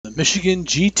The Michigan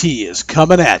GT is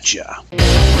coming at you.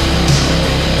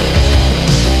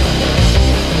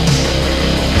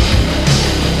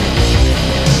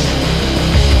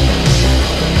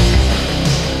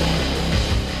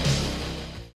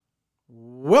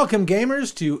 Welcome,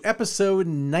 gamers, to episode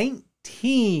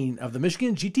 19 of the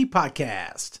Michigan GT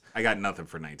podcast. I got nothing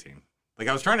for 19. Like,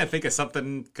 I was trying to think of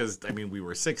something because, I mean, we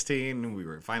were 16, we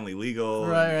were finally legal.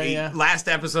 Right, yeah. Last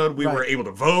episode, we were able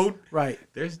to vote. Right.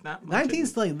 There's not much.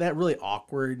 19's like that really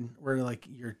awkward where, like,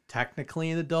 you're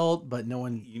technically an adult, but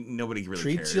nobody really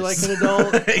treats cares. you like an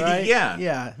adult, right? Yeah.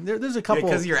 Yeah. There's a couple.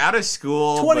 Because you're out of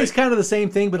school. 20's kind of the same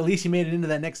thing, but at least you made it into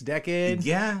that next decade.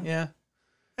 Yeah. Yeah.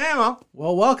 Yeah,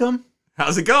 well, welcome.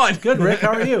 How's it going? Good, Rick.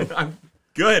 How are you? I'm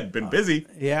good. Been busy.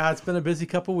 Yeah, it's been a busy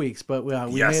couple weeks, but we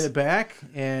Yes. made it back,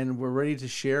 and we're ready to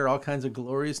share all kinds of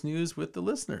glorious news with the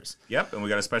listeners. Yep, and we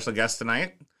got a special guest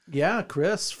tonight. Yeah,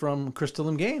 Chris from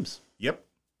Crystallum Games. Yep.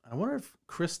 I wonder if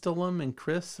Crystallum and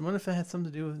Chris, I wonder if it had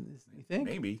something to do with, you think?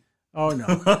 Maybe. Oh, no.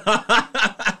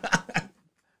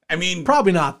 I mean,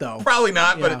 Probably not, though. probably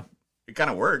not, Yeah. but it kind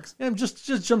of works. Yeah, just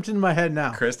jumped into my head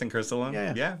now. Chris and Crystalline?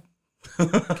 Yeah. Yeah.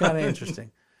 Kind of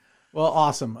interesting. Well,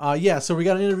 awesome. So we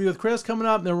got an interview with Chris coming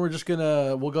up. Then we're just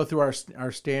we'll go through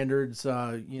our standards.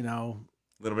 A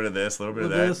little bit of this, a little bit of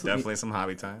Little that. this. Definitely some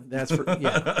hobby time. That's for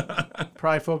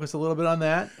probably focus a little bit on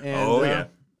that. And, yeah.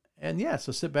 And yeah,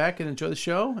 so sit back and enjoy the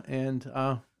show, and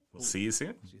We'll see you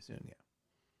soon. see you soon. Yeah.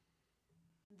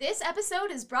 This episode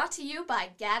is brought to you by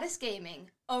Gaddis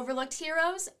Gaming. Overlooked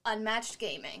heroes, unmatched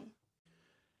gaming.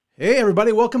 Hey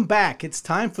everybody, welcome back. It's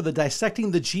time for the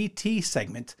Dissecting the GT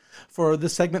segment. For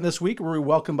this segment this week, we're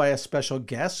welcomed by a special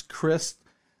guest, Chris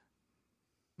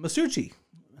Masucci.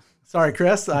 Sorry,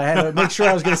 Chris. I had to make sure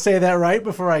I was going to say that right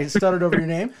before I stuttered over your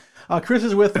name. Chris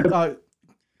is with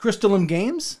Crystallum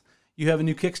Games. You have a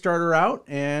new Kickstarter out,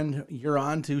 and you're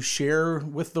on to share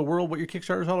with the world what your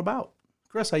Kickstarter is all about.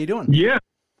 Chris, how you doing? Yeah,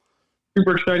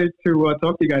 super excited to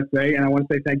talk to you guys today, and I want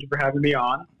to say thank you for having me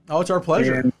on. Oh, it's our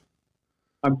pleasure. And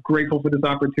I'm grateful for this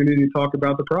opportunity to talk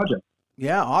about the project.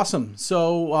 Yeah, awesome.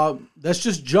 So let's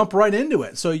just jump right into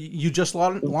it. So you just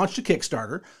launched a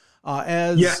Kickstarter.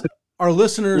 As our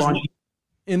listeners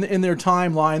in their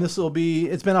timeline,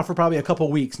 it's been out for probably a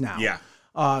couple weeks now.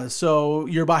 Yeah. So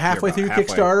you're about halfway through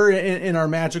Kickstarter in our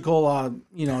magical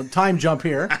time jump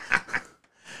here.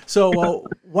 So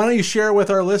why don't you share with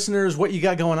our listeners what you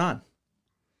got going on?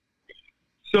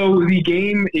 So the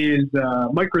game is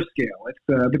micro scale.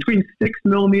 It's between 6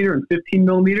 millimeter and 15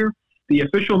 millimeter. The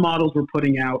official models we're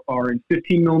putting out are in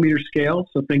 15 millimeter scale.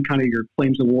 So think kind of your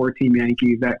Flames of War, Team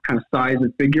Yankee, that kind of size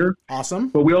and figure. Awesome.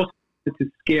 But we also need to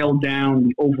scale down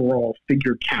the overall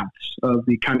figure counts of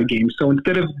the kind of game. So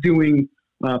instead of doing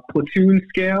company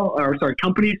scale,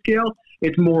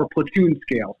 it's more platoon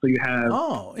scale. So you have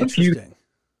interesting.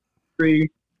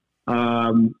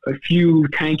 A few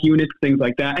tank units, things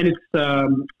like that. And it's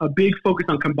a big focus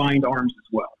on combined arms as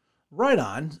well. Right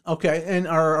on. Okay. And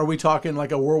are we talking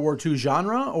like a World War II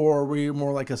genre, or are we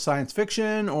more like a science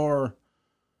fiction, or?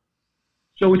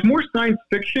 So it's more science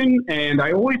fiction, and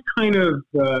I always kind of,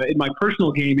 in my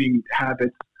personal gaming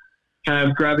habits,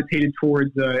 have gravitated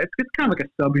towards, it's kind of like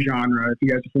a subgenre. If you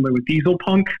guys are familiar with diesel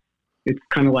punk, it's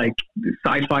kind of like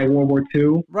sci-fi World War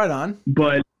II. Right on.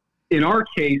 But in our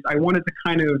case, I wanted to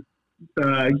kind of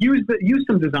use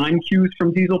some design cues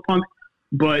from diesel punk,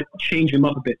 but change them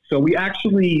up a bit. So we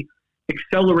actually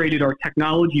accelerated our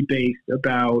technology base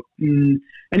about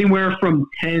anywhere from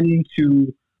 10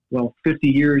 to 50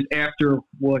 years after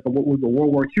what was the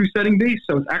World War II setting base.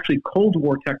 So it's actually Cold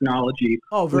War technology.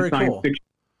 Oh, very cool. Fiction.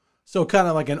 So kind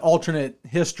of like an alternate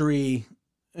history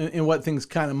in what things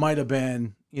kind of might have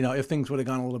been, if things would have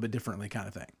gone a little bit differently, kind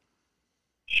of thing.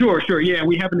 Sure. Yeah,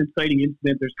 we have an inciting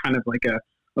incident. There's kind of like a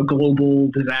global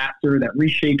disaster that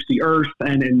reshapes the Earth.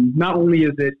 And not only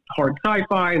is it hard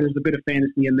sci-fi, there's a bit of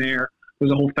fantasy in there.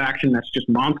 There's a whole faction that's just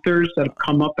monsters that have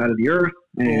come up out of the Earth.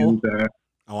 And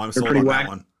I'm sold on that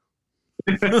one.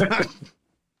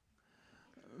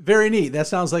 Very neat. That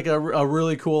sounds like a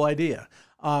really cool idea.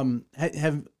 Kind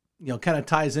of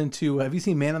ties into, have you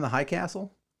seen Man in the High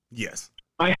Castle? Yes.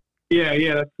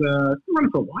 Yeah, that's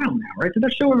running for a while now, right? Did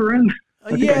that show ever end?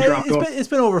 It's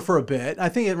been over for a bit. I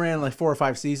think it ran like 4 or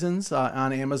 5 seasons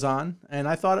on Amazon, and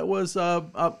I thought it was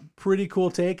a pretty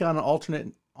cool take on an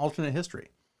alternate history.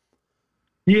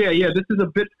 Yeah, this is a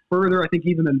bit further, I think,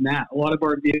 even than that. A lot of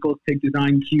our vehicles take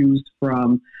design cues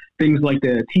from things like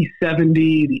the T-70,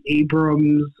 the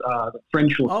Abrams, the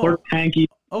French Leclerc tanky.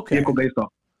 Okay. Vehicle based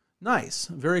off. Nice.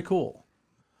 Very cool.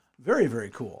 Very, very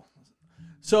cool.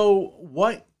 So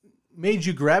what made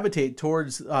you gravitate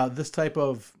towards this type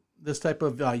of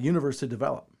universe to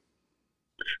develop?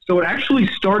 So it actually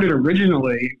started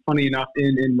originally, funny enough,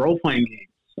 in role-playing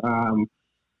games.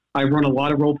 I run a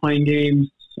lot of role-playing games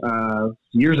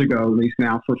years ago, at least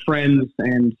now, for friends,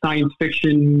 and science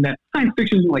fiction. That science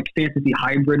fiction, like fantasy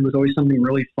hybrid, was always something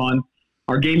really fun.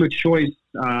 Our game of choice,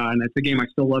 and it's a game I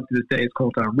still love to this day, it's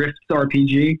called Rifts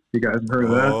RPG. You guys have heard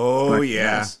of that? Oh,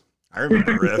 yeah. I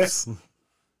remember Rifts.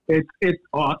 It's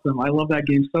awesome. I love that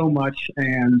game so much,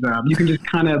 and you can just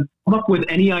kind of come up with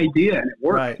any idea, and it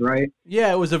works, right?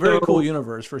 Yeah, it was a very cool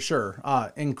universe for sure.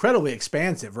 Incredibly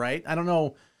expansive, right? I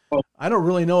don't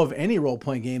really know of any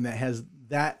role-playing game that has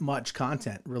that much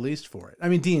content released for it. I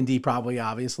mean, D&D probably,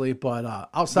 obviously, but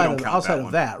outside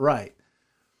of that, right?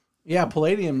 Yeah,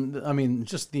 Palladium. I mean,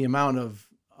 just the amount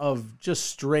of just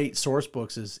straight source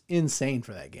books is insane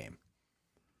for that game.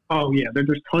 Oh yeah,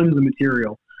 there's tons of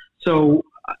material. So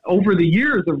over the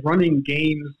years of running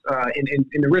games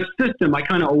in the Rift system, I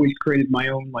kind of always created my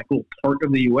own like little part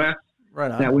of the U.S.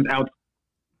 that was out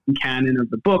in canon of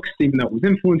the books, even though it was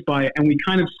influenced by it. And we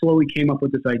kind of slowly came up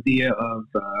with this idea of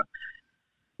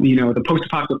the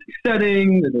post-apocalyptic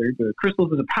setting, the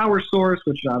crystals as a power source,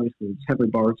 which obviously is heavily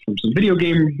borrowed from some video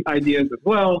game ideas as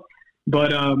well.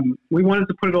 But we wanted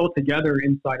to put it all together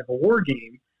inside of a war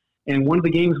game. And one of the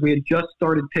games we had just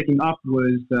started picking up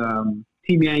was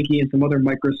Team Yankee and some other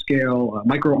micro-scale,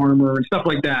 Micro Armor and stuff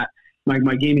like that.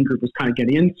 My gaming group was kind of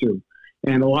getting into.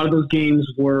 And a lot of those games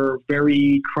were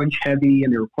very crunch-heavy,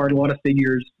 and they required a lot of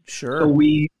figures. Sure. So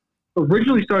we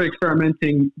originally started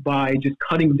experimenting by just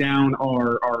cutting down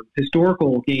our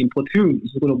historical game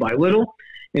platoons little by little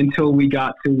until we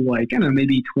got to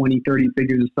maybe 20, 30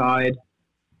 figures aside.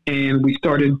 And we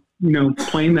started,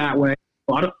 playing that way.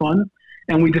 A lot of fun.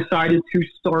 And we decided to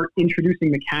start introducing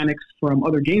mechanics from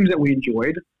other games that we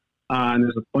enjoyed. And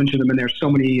there's a bunch of them, and there's so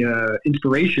many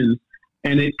inspirations.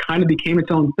 And it kind of became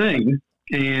its own thing.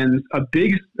 And a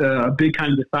big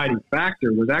kind of deciding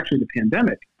factor was actually the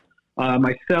pandemic.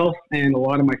 Myself and a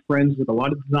lot of my friends with a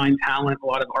lot of design talent, a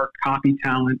lot of art copy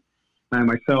talent, and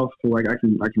myself, who I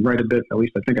can write a bit, at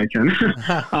least I think I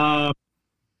can.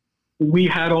 We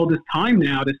had all this time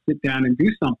now to sit down and do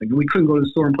something, and we couldn't go to the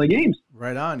store and play games.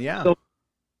 Right on, yeah. So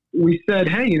we said,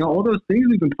 hey, all those things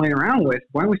we've been playing around with,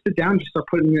 why don't we sit down and just start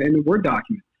putting it in a Word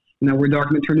document? And that Word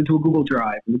document turned into a Google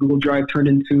Drive, and the Google Drive turned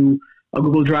into a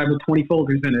Google Drive with 20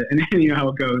 folders in it, and you know how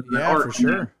it goes.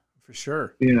 Yeah, for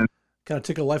sure. Yeah. Kind of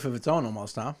took a life of its own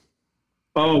almost, huh?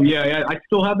 Oh, yeah. I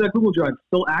still have that Google Drive,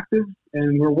 still active,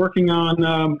 and we're working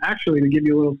on, actually, to give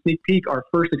you a little sneak peek, our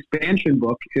first expansion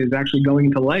book is actually going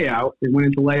into layout. It went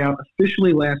into layout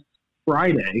officially last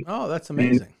Friday. Oh, that's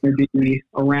amazing. And it'll be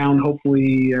around,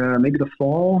 hopefully, maybe the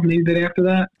fall, maybe a bit after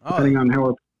that, depending on how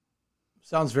it...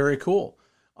 Sounds very cool.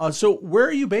 So where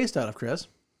are you based out of, Chris?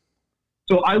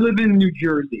 So I live in New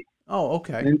Jersey. Oh,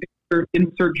 okay. And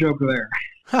insert joke there.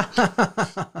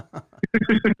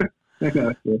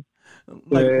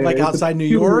 like outside New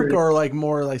York, or like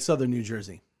more like southern New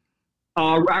Jersey?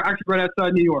 Actually, right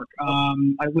outside New York.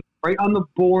 I live right on the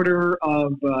border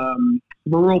of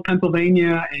rural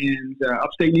Pennsylvania and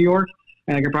upstate New York,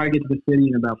 and I can probably get to the city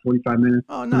in about 45 minutes.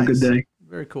 Oh, nice. Good day.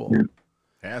 Very cool. Yeah,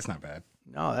 that's not bad.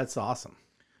 No, that's awesome.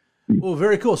 Well,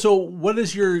 very cool. So what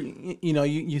is your,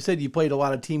 you said you played a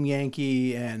lot of Team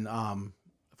Yankee and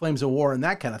Flames of War and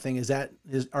that kind of thing. Is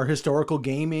our historical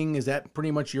gaming, is that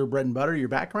pretty much your bread and butter, your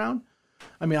background?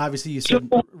 I mean, obviously you said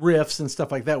riffs and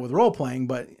stuff like that with role playing,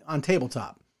 but on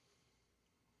tabletop.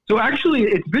 So actually,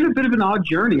 it's been a bit of an odd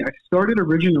journey. I started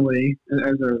originally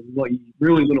as a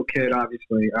really little kid,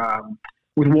 obviously,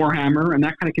 with Warhammer, and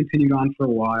that kind of continued on for a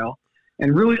while.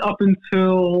 And really up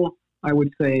until, I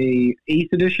would say,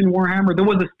 8th edition Warhammer, there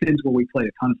was a stint where we played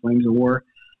a ton of Flames of War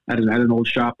at an old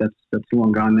shop that's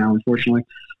long gone now, unfortunately.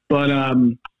 But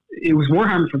it was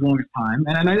Warhammer for the longest time.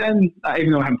 And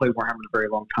even though I haven't played Warhammer in a very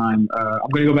long time, I'm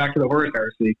going to go back to the Horus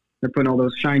Heresy. They're putting all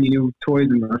those shiny new toys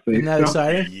in our face. Isn't that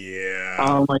exciting? Yeah.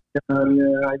 Oh, my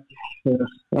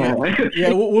God.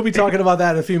 Yeah, we'll be talking about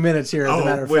that in a few minutes here, as a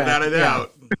matter of fact. Without a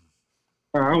doubt. Yeah.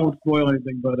 I won't spoil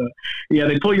anything, but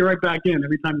they pull you right back in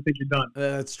every time you think you're done.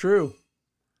 That's true.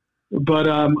 But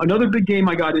another big game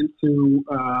I got into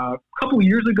a couple of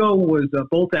years ago was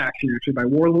Bolt Action, actually, by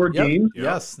Warlord Games. Yep.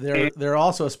 Yes, they're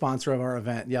also a sponsor of our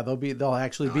event. Yeah, they'll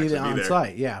actually be on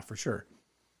site. Yeah, for sure.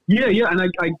 Yeah, and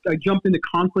I jumped into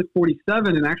Conflict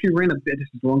 47 and actually ran a bit. This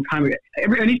is a long time ago.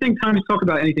 Anything time to talk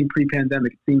about anything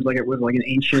pre-pandemic, it seems like it was like an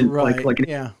ancient, like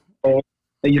an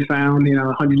that you found,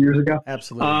 100 years ago.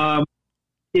 Absolutely.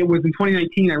 It was in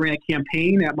 2019. I ran a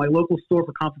campaign at my local store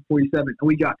for Conflict 47, and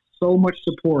we got so much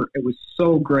support. It was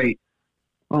so great.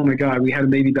 Oh my God, we had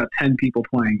maybe about 10 people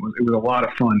playing. It was a lot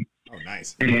of fun. Oh,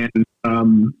 nice. And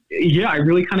yeah, I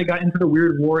really kind of got into the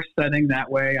Weird War setting that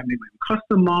way. I made my own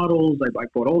custom models. I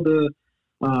bought all the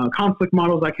conflict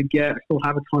models I could get. I still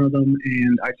have a ton of them,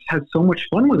 and I just had so much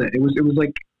fun with it. It was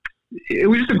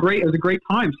just a great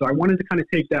time. So I wanted to kind of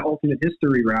take that alternate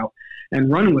history route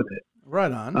and run with it.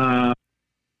 Right on.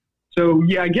 So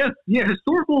yeah, I guess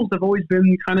historicals have always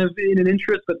been kind of in an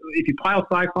interest, but if you pile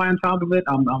sci-fi on top of it,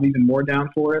 I'm even more down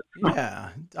for it.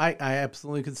 Yeah, I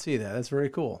absolutely could see that. That's very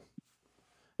cool.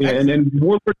 Yeah, and then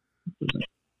Warlord,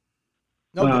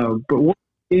 but Warlord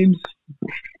Games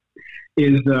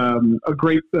is a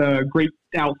great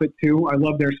outfit too. I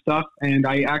love their stuff, and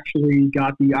I actually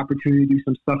got the opportunity to do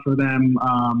some stuff for them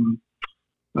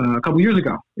a couple years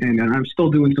ago, and I'm still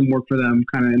doing some work for them,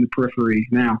 kind of in the periphery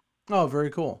now. Oh, very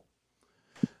cool.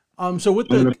 So with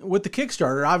the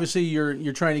Kickstarter, obviously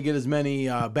you're trying to get as many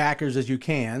backers as you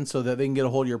can so that they can get a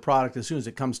hold of your product as soon as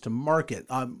it comes to market.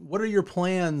 What are your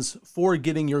plans for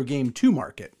getting your game to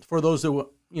market for those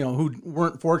who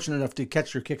weren't fortunate enough to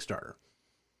catch your Kickstarter?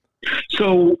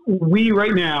 So we're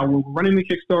running the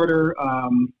Kickstarter.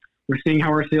 We're seeing how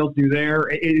our sales do there.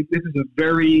 This is a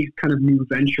very kind of new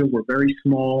venture. We're very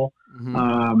small.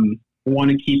 Mm-hmm. We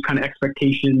want to keep kind of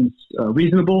expectations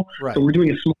reasonable. Right. So we're doing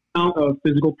a small amount of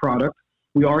physical product.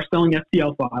 We are selling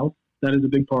STL files. That is a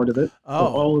big part of it.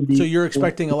 Oh, so you're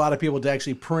expecting a lot of people to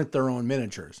actually print their own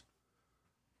miniatures?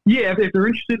 Yeah, if they're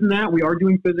interested in that, we are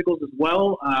doing physicals as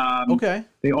well. Okay.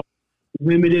 They are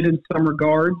limited in some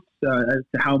regards as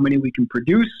to how many we can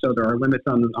produce. So there are limits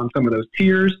on some of those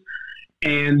tiers.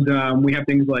 And we have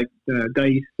things like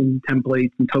dice and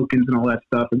templates and tokens and all that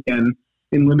stuff, again,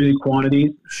 in limited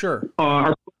quantities. Sure.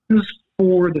 Our plans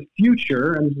for the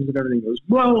future, and this is if everything goes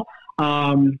well,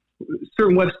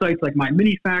 certain websites like My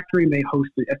Mini Factory may host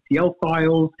the STL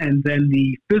files, and then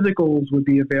the physicals would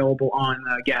be available on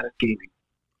Gaddis Gaming.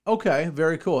 Okay,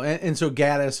 very cool. And so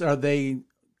Gaddis,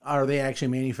 are they actually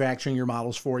manufacturing your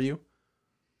models for you?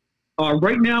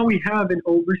 Right now we have an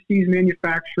overseas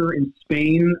manufacturer in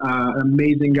Spain, an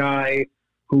amazing guy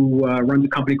who runs a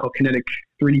company called Kinetic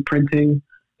 3D Printing.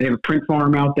 They have a print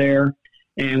farm out there,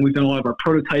 and we've done a lot of our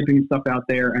prototyping and stuff out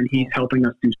there, and he's helping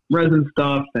us do some resin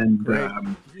stuff.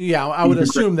 And yeah, I would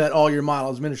assume that all your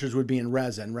miniatures would be in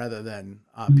resin rather than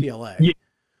PLA.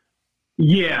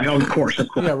 Yeah, of course.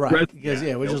 Yeah, right. Resin, because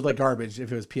it was just like garbage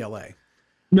if it was PLA.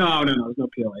 No, there's no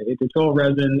PLA. It's all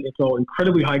resin. It's all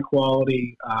incredibly high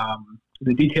quality.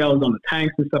 The details on the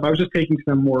tanks and stuff. I was just taking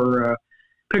some more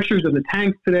pictures of the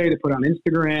tanks today to put on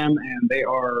Instagram, and they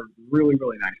are really,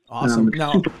 really nice. Awesome.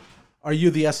 Now, are you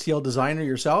the STL designer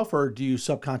yourself, or do you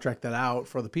subcontract that out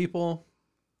for the people?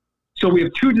 So we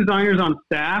have two designers on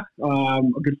staff, a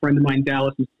good friend of mine,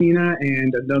 Dallas Messina,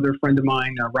 and another friend of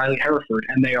mine, Riley Hereford,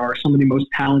 and they are some of the most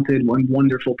talented and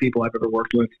wonderful people I've ever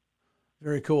worked with.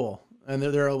 Very cool. And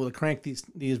they're able to crank these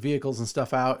vehicles and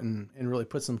stuff out and really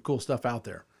put some cool stuff out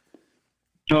there.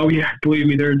 Oh yeah, believe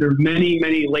me, there are many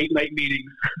late night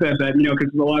meetings that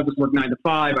because a lot of us work 9 to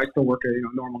 5. I still work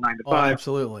a normal 9 to 5. Oh,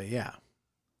 absolutely, yeah.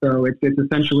 So it's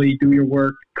essentially do your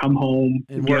work, come home,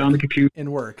 and get on the computer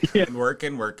and work, and work.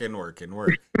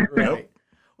 Right.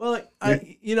 Well,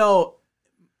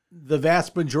 the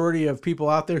vast majority of people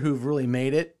out there who've really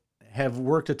made it have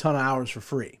worked a ton of hours for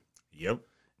free. Yep.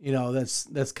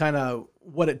 That's kind of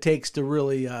what it takes to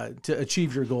really to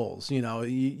achieve your goals.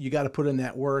 You got to put in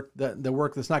that work, the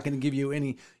work that's not going to give you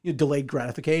any delayed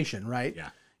gratification, right?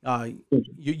 Yeah.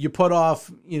 You put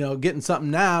off, getting something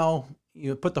now,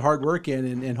 put the hard work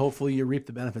in and hopefully you reap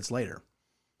the benefits later.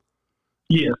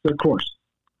 Yes, of course.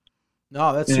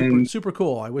 No, that's super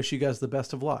cool. I wish you guys the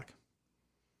best of luck.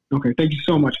 Okay, thank you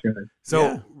so much, guys.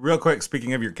 So, real quick,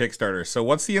 speaking of your Kickstarter, so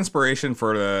what's the inspiration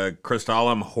for the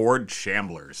Crystallum Horde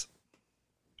Shamblers?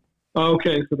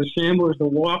 Okay, so the Shamblers, the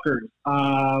Walkers.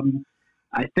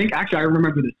 I think actually I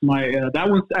remember this. That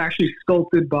was actually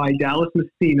sculpted by Dallas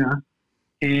Messina,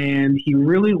 and he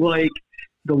really liked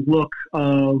the look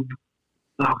of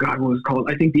what was it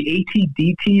called? I think the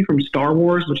AT-DT from Star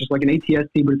Wars, which is like an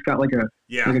AT-ST, but it's got like a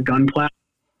gun platform.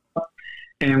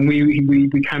 And we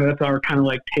kind of, that's our kind of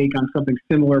like take on something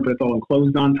similar, but it's all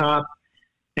enclosed on top.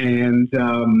 And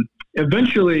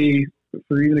eventually,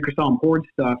 for even the Crystallum Horde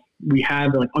stuff, we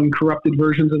have like uncorrupted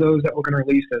versions of those that we're going to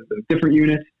release as different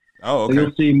units. Oh, okay. So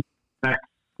you'll see mechs,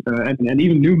 and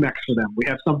even new mechs for them. We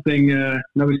have something,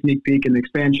 another sneak peek in the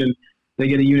expansion. They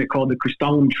get a unit called the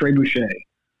Crystallum Trebuchet,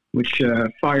 which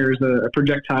fires a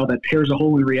projectile that tears a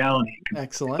hole in reality.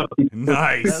 Excellent.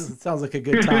 Nice. That sounds like a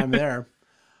good time there.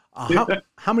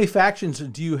 How many factions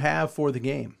do you have for the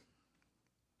game?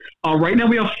 Right now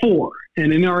we have 4,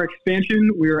 and in our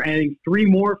expansion we are adding 3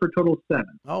 more for a total of 7.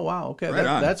 Oh wow, okay, Right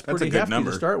on. that's That's a pretty good hefty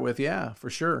number. to start with. Yeah, for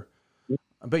sure.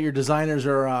 I bet your designers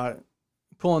are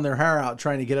pulling their hair out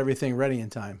trying to get everything ready in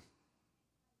time.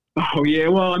 Oh yeah,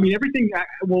 well I mean everything.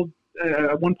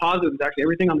 One positive is actually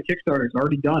everything on the Kickstarter is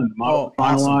already done. The models are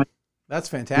awesome. finalized, That's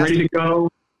fantastic. ready to go.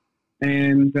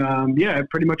 And yeah,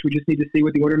 pretty much we just need to see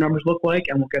what the order numbers look like,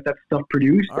 and we'll get that stuff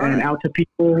produced All and right. out to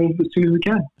people as soon as we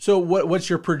can. So what's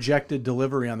your projected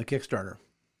delivery on the Kickstarter?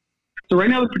 So right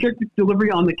now the projected delivery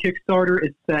on the Kickstarter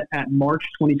is set at March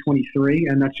 2023,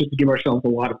 and that's just to give ourselves a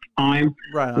lot of time.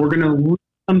 Right. We're going to lose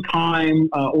some time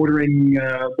ordering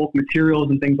bulk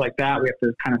materials and things like that. We have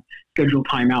to kind of schedule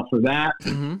time out for that.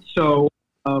 Mm-hmm. So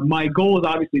my goal is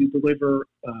obviously to deliver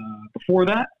before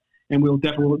that, and we'll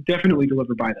definitely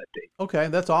deliver by that date. Okay,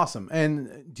 that's awesome.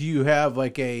 And do you have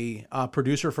like a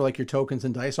producer for like your tokens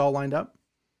and dice all lined up?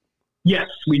 Yes,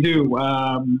 we do.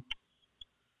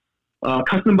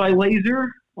 Custom by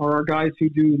Laser are our guys who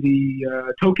do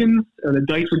the tokens. The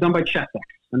dice were done by Chessex,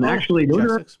 and actually those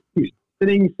are Chessex.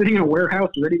 sitting in a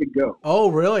warehouse ready to go. Oh,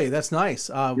 really? That's nice.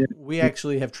 We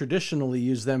actually have traditionally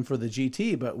used them for the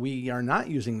GT, but we are not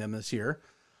using them this year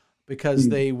because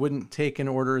they wouldn't take an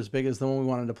order as big as the one we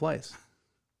wanted to place.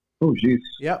 Oh, jeez.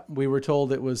 Yep, we were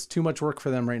told it was too much work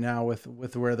for them right now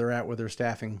with where they're at with their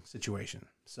staffing situation.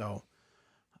 So,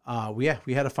 we had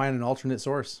to find an alternate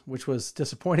source, which was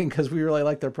disappointing because we really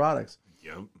like their products.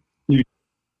 Yep.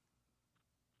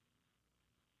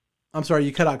 I'm sorry,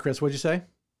 you cut out, Chris. What'd you say?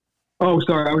 Oh,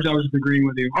 sorry. I was just agreeing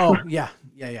with you. Oh, yeah.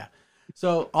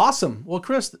 So awesome. Well,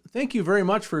 Chris, thank you very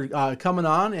much for coming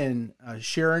on and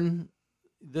sharing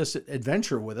this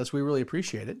adventure with us. We really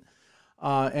appreciate it.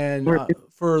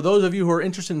 For those of you who are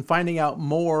interested in finding out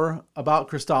more about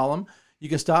Crystallum, you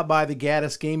can stop by the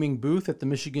Gaddis Gaming booth at the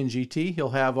Michigan GT. He'll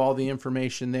have all the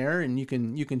information there, and you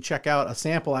can check out a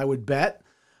sample. I would bet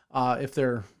if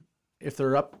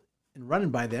they're up and running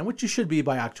by then, which you should be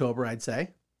by October, I'd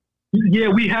say. Yeah,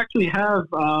 we actually have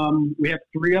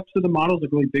 3 ups of the models,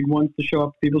 like really big ones to show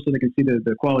up to people so they can see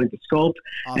the quality of the sculpt,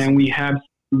 Awesome. and we have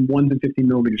some 1 and 15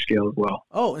 millimeter scale as well.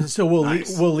 Oh, and so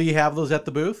will Lee have those at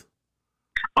the booth?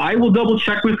 I will double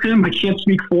check with him. I can't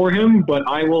speak for him, but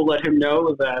I will let him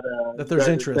know that There's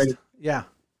interest. Yeah.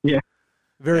 Yeah.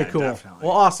 Very Yeah, cool. definitely.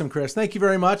 Well, awesome, Chris. Thank you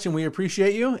very much, and we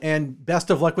appreciate you. And best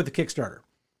of luck with the Kickstarter.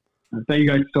 Thank you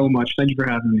guys so much. Thank you for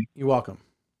having me. You're welcome.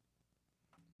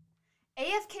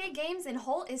 AFK Games in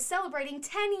Holt is celebrating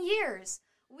 10 years.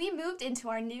 We moved into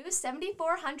our new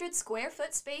 7,400 square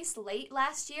foot space late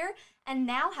last year and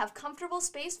now have comfortable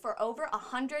space for over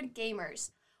 100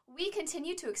 gamers. We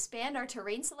continue to expand our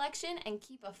terrain selection and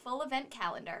keep a full event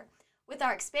calendar. With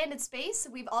our expanded space,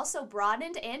 we've also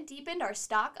broadened and deepened our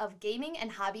stock of gaming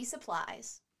and hobby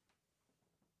supplies.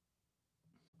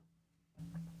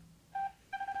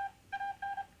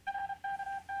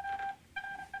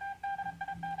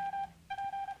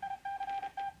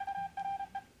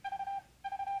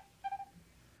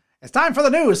 It's time for the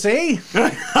news, see?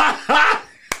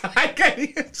 I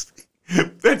can't.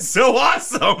 That's so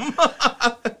awesome.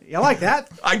 You like that?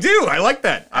 I do. I like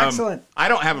that. Excellent. I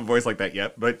don't have a voice like that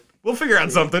yet, but we'll figure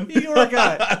out something. You can work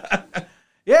on it.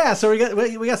 Yeah, so we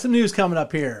got some news coming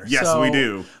up here. Yes, So, we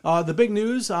do. The big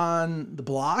news on the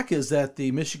block is that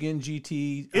the Michigan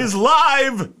GT Is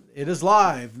live. it is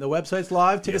live. The website's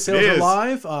live. Ticket Yes, sales it are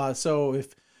is. live. So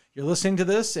if you're listening to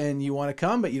this and you want to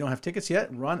come, but you don't have tickets yet,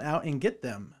 run out and get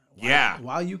them.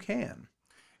 While you can.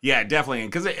 Yeah, definitely.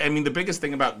 Because, I mean, the biggest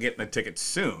thing about getting the tickets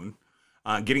soon,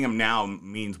 getting them now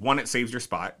means, one, it saves your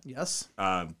spot. Yes.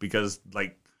 Because,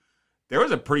 like, there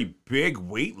was a pretty big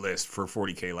wait list for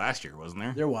 40K last year, wasn't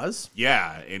there? There was.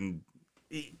 Yeah, and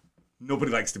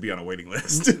nobody likes to be on a waiting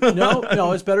list.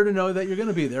 No, it's better to know that you're going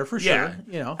to be there for sure. Yeah.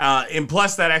 You know. And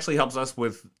plus, that actually helps us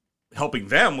with helping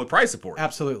them with prize support.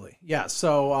 Absolutely. Yeah.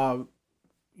 So,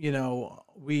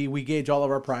 we gauge all of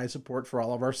our prize support for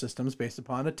all of our systems based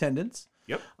upon attendance.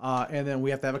 Yep. And then we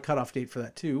have to have a cutoff date for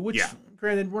that too, which Yeah.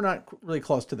 granted, we're not really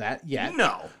close to that yet.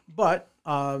 No. But,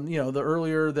 the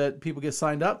earlier that people get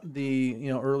signed up, the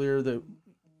earlier that,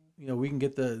 we can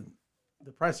get the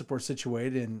prize support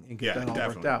situated and get that all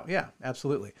definitely. worked out. Yeah,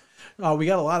 absolutely. We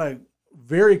got a lot of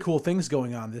very cool things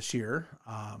going on this year.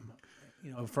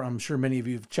 I'm sure many of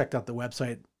you have checked out the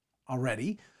website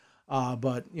already.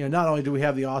 But not only do we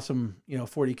have the awesome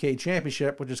 40K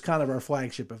championship, which is kind of our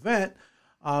flagship event,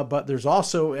 but there's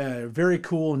also a very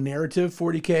cool narrative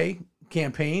 40K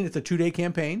campaign. It's a 2-day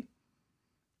campaign.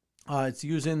 It's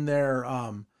using their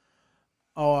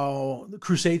the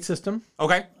Crusade system.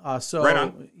 Okay. So Right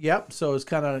on. Yep. So it's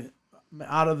kind of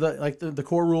out of the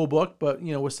core rule book, but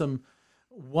with some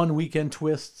one weekend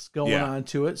twists going Yeah. on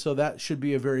to it. So that should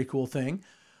be a very cool thing.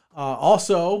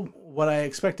 Also, what I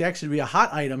expect to actually be a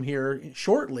hot item here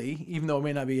shortly, even though it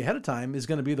may not be ahead of time, is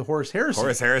going to be the Horus Heresy.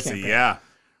 Horus Heresy, campaign. yeah.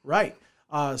 Right.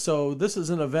 So this is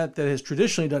an event that has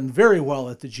traditionally done very well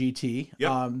at the GT.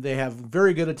 Yep. They have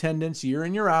very good attendance year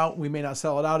in, year out. We may not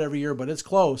sell it out every year, but it's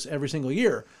close every single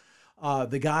year.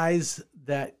 The guys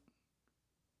that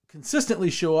consistently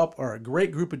show up are a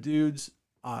great group of dudes.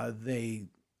 They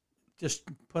just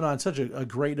put on such a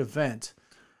great event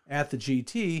at the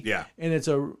GT. Yeah. And it's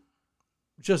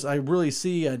I really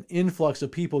see an influx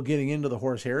of people getting into the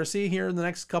Horus Heresy here in the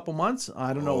next couple months.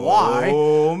 I don't know why.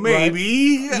 Oh,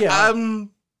 maybe. Yeah.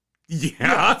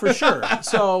 Yeah. For sure.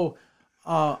 So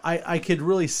I could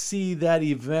really see that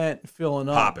event filling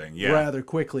up Popping, yeah. rather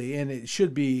quickly, and it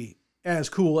should be as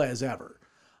cool as ever.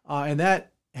 And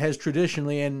that has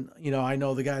traditionally, and I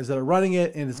know the guys that are running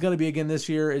it, and it's going to be again this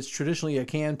year. It's traditionally a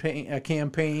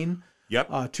campaign. Yep.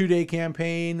 2-day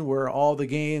campaign where all the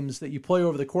games that you play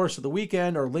over the course of the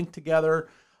weekend are linked together.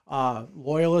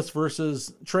 Loyalists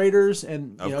versus traitors,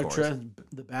 and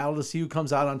the battle to see who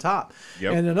comes out on top.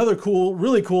 Yep. And another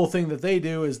really cool thing that they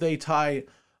do is they tie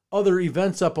other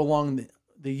events up along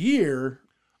the year,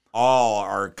 All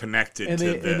are connected and to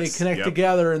they this. and they connect Yep.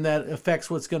 together, and that affects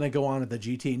what's going to go on at the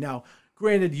GT. Now,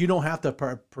 granted, you don't have to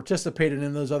participate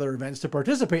in those other events to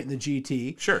participate in the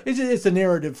GT. Sure. It's a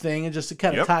narrative thing, and just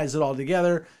kind of Yep. ties it all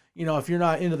together. If you're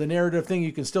not into the narrative thing,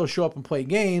 you can still show up and play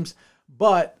games.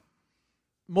 But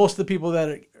most of the people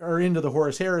that are into the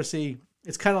Horus Heresy,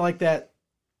 it's kind of like that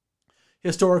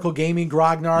historical gaming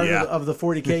grognard Yeah. of the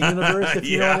 40K universe, if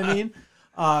you know what I mean.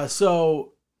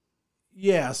 So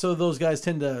those guys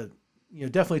tend to,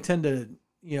 definitely tend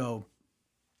to,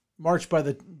 march by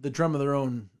the drum of their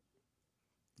own.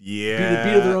 Yeah.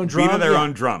 Beat of their own drum. Beat of their Yeah,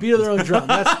 own drum. Beat of their own drum.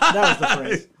 That was the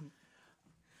phrase.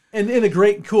 And in a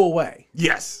great, cool way.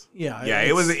 Yes. Yeah. Yeah,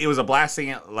 it was a blast seeing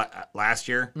it last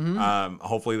year. Mm-hmm.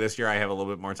 Hopefully this year I have a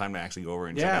little bit more time to actually go over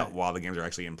and check Yeah. out while the games are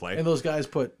actually in play. And those guys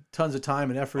put tons of time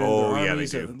and effort into Oh, their yeah,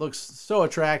 armies. they do. And it looks so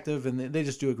attractive, and they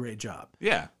just do a great job.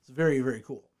 Yeah. It's very, very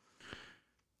cool.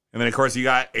 And then of course you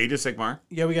got Age of Sigmar.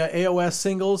 Yeah, we got AOS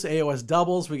singles, AOS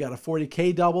doubles. We got a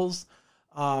 40K doubles.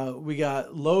 We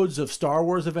got loads of Star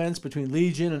Wars events between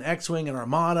Legion and X-Wing and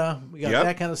Armada. We got Yep.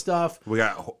 that kind of stuff. We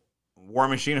got War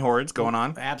Machine Hordes going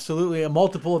on. Absolutely.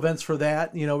 Multiple events for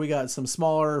that. We got some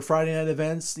smaller Friday night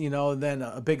events, and then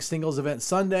a big singles event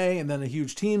Sunday, and then a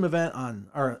huge team event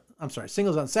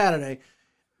singles on Saturday,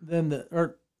 then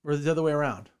or the other way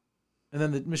around. And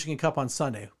then the Michigan Cup on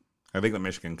Sunday. I think the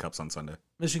Michigan Cup's on Sunday.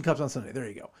 Michigan Cup's on Sunday. There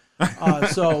you go.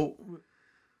 So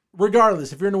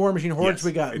regardless, if you're in the War Machine Hordes, Yes,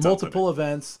 we got it's on multiple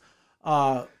events.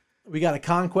 We got a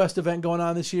Conquest event going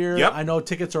on this year. Yep. I know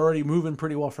tickets are already moving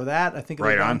pretty well for that. I think they're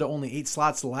Right down on. to only 8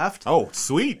 slots left. Oh,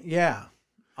 sweet. Yeah.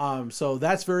 So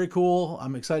that's very cool.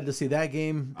 I'm excited to see that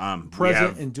game We present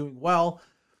have, and doing well.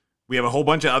 we have a whole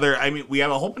bunch of we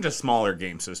have a whole bunch of smaller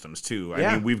game systems too.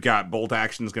 Yeah. We've got Bolt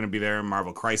Action's going to be there,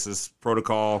 Marvel Crisis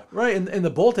Protocol. Right. And the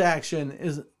Bolt Action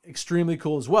is extremely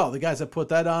cool as well. The guys that put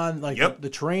that on, Yep. the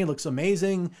terrain looks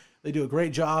amazing. They do a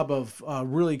great job of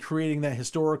really creating that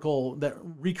that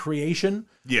recreation,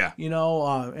 Yeah.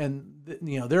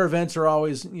 their events are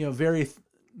always, very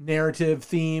narrative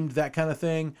themed, that kind of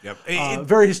thing. Yep.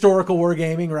 Very historical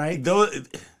wargaming, right? Though,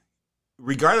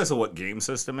 regardless of what game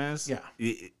system is, Yeah.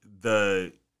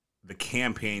 The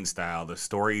campaign style, the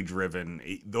story driven,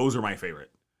 those are my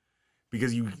favorite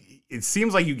because it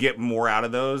seems like you get more out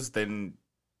of those than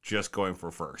just going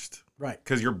for first Right.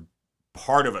 because you're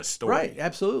part of a story, Right.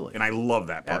 Absolutely. and I love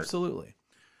that part. Absolutely.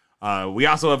 We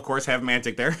also, of course, have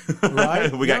Mantic there.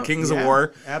 Right. We got Yeah, Kings yeah, of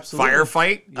War, absolutely.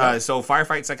 Firefight. Yeah. So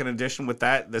Firefight second edition with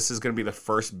that. This is going to be the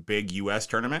first big U.S.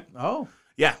 tournament. Oh,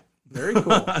 Yeah. very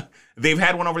cool. They've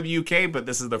had one over the UK, but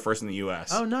this is the first in the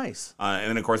U.S. Oh, nice. And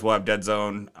then, of course, we'll have Dead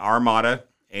Zone, Armada,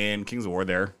 and Kings of War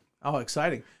there. Oh,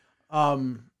 exciting.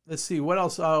 Let's see. What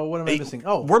else? What am I missing?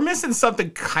 Oh, We're missing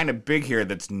something kind of big here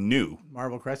that's new.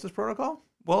 Marvel Crisis Protocol?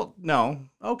 Well, no.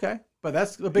 Okay. But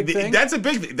that's a big thing. That's a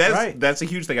big thing. Right. That's a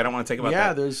huge thing. I don't want to take about Yeah,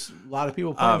 that. there's a lot of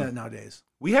people playing that nowadays.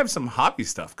 We have some hobby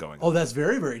stuff going on, Oh, that's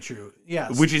very, very true.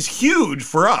 Yes. which is huge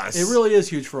for us. It really is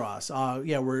huge for us.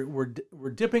 We're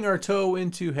dipping our toe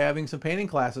into having some painting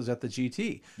classes at the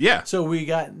GT. Yeah. So we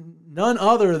got none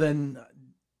other than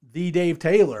the Dave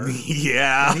Taylor.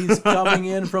 Yeah. He's coming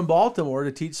in from Baltimore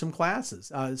to teach some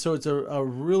classes. So it's a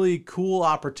really cool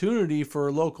opportunity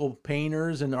for local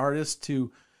painters and artists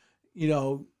to,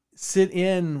 sit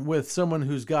in with someone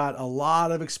who's got a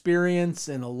lot of experience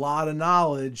and a lot of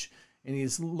knowledge, and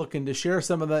he's looking to share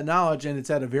some of that knowledge, and it's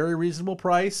at a very reasonable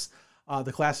price.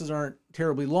 The classes aren't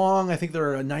terribly long. I think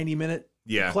they're a 90-minute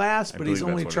class, I but he's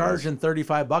believe only that's what it was. charging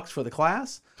 $35 for the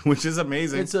class. Which is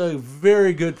amazing. It's a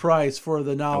very good price for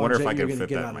the I knowledge wonder if that I you're can going to fit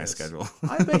get that out in my of this. schedule.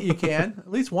 I bet you can.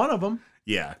 At least one of them.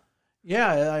 Yeah.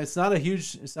 Yeah, it's not a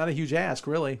huge ask,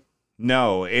 really.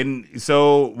 No, and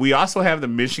so we also have the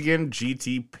Michigan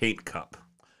GT Paint Cup.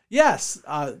 Yes.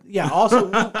 Also,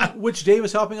 which Dave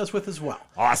is helping us with as well.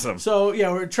 Awesome. So, yeah,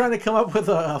 we're trying to come up with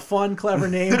a fun, clever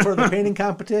name for the painting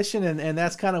competition, and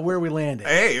that's kind of where we landed.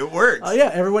 Hey, it works.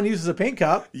 Everyone uses a paint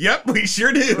cup. Yep, we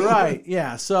sure do. Right,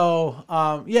 yeah. So,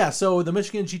 so the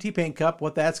Michigan GT Paint Cup,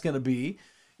 what that's going to be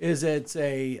is it's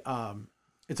a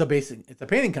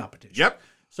painting competition. Yep.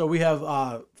 So we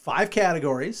have 5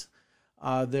 categories.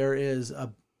 There is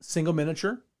a single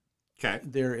miniature. Okay.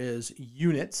 There is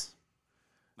units.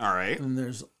 All right. And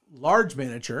there's large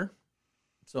miniature,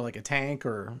 so like a tank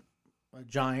or a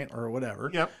giant or whatever.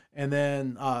 Yep. And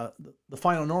then the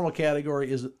final normal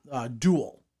category is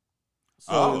dual.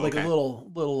 So like a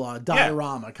little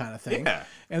diorama kind of thing. Yeah.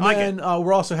 And then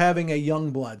we're also having a Young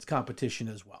Bloods competition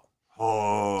as well.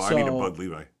 Oh, I need to bug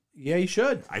Levi. Yeah, you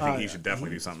should. I think he should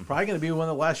definitely do something. Probably going to be one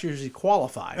of the last years he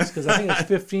qualifies because I think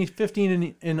it's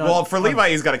 15 in well, for Levi,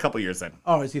 he's got a couple years then.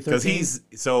 Oh, is he 13?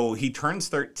 Because he turns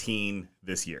 13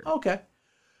 this year. Okay.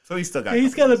 So he's still got.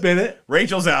 He's got a minute.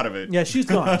 Rachel's out of it. Yeah, she's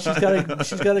gone. She's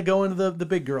got to go into the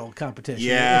big girl competition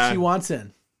if she wants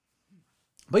in.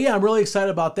 But yeah, I'm really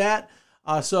excited about that.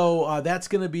 So that's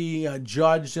going to be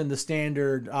judged in the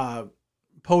standard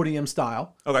podium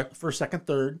style. Okay. First, second,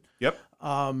 third. Yep.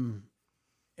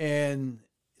 And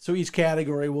so each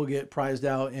category will get prized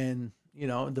out, and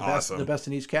the best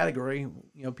in each category,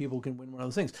 people can win one of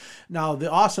those things. Now, the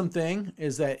awesome thing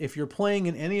is that if you're playing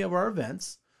in any of our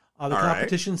events, the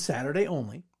competition's Saturday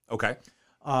only. Okay.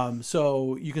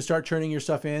 So you can start turning your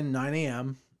stuff in 9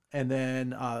 a.m. and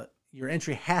then your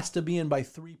entry has to be in by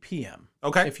 3 p.m.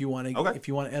 Okay. If you want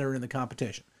to enter in the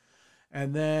competition,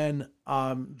 and then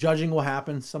judging will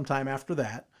happen sometime after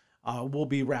that. We'll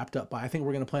be wrapped up by, I think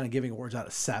we're going to plan on giving awards out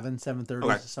at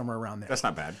 7:30, somewhere around there. That's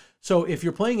not bad. So if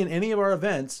you're playing in any of our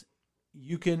events,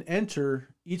 you can enter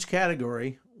each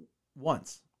category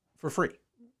once for free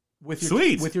with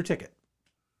your ticket.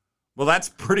 Well, that's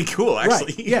pretty cool,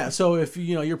 actually. Right. Yeah. So if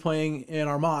you're playing in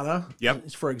Armada,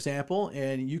 for example,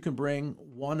 and you can bring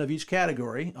one of each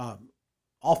category,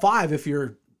 all 5 if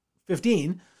you're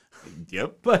 15.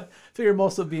 Yep. But figure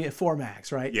most will be 4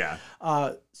 max, right? Yeah.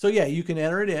 So yeah, you can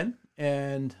enter it in,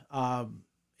 and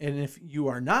if you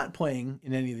are not playing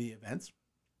in any of the events,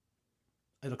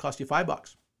 it'll cost you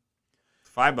 $5.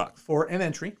 $5 for an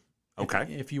entry. Okay.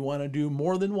 If you want to do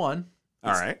more than one,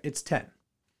 it's 10.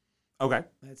 Okay.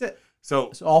 That's it.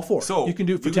 So all 4. So you can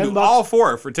do for you can $10. Do all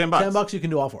 4 for $10. $10 you can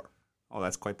do all 4. Oh,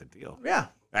 that's quite the deal. Yeah.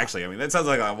 Actually, I mean that sounds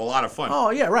like a lot of fun. Oh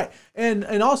yeah, right. And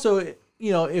also,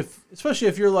 especially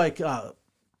if you're like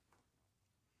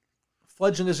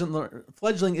fledgling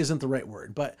isn't the right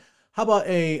word, but how about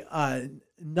a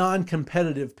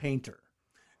non-competitive painter?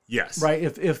 Yes. Right.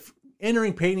 If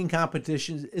entering painting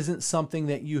competitions isn't something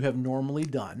that you have normally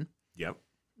done, yep,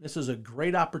 this is a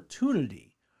great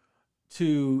opportunity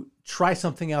to try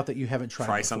something out that you haven't tried.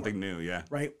 Try something new, yeah.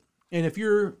 Right. And if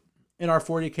you're in our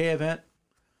 40K event,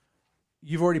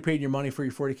 you've already paid your money for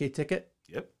your 40K ticket.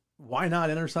 Yep. Why not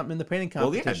enter something in the painting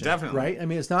competition? Well, yeah, definitely. Right? I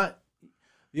mean, it's not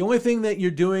the only thing that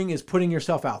you're doing is putting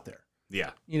yourself out there.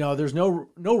 Yeah. There's no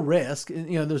risk.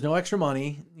 There's no extra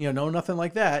money. No nothing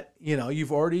like that. You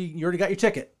already got your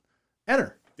ticket.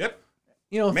 Enter. Yep.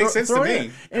 Makes sense to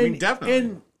me. I mean, definitely.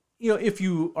 And if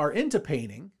you are into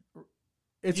painting,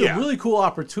 it's a really cool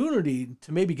opportunity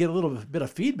to maybe get a little bit of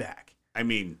feedback. I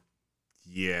mean,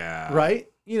 yeah. Right?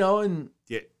 And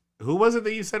yeah. Who was it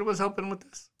that you said was helping with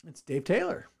this? It's Dave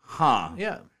Taylor. Huh.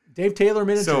 Yeah.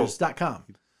 DaveTaylorMiniatures.com.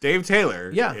 Dave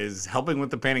Taylor is helping with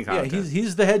the painting contest. Yeah,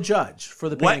 he's the head judge for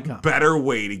the painting contest. What better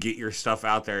way to get your stuff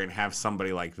out there and have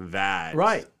somebody like that?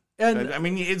 Right. And I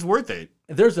mean, it's worth it.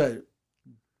 There's a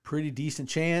pretty decent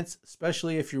chance,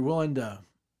 especially if you're willing to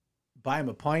buy him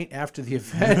a pint after the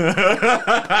event,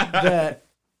 that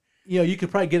you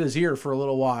could probably get his ear for a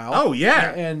little while. Oh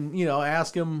yeah. And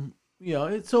ask him,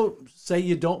 so say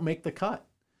you don't make the cut.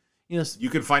 You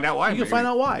can find out why. You can find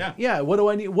out why. Yeah. What do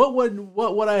I need? What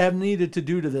would I have needed to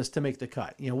do to this to make the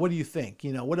cut? What do you think?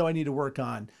 What do I need to work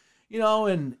on?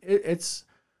 And it's,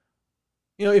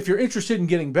 if you're interested in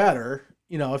getting better,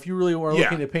 if you really are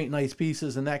looking to paint nice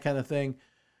pieces and that kind of thing,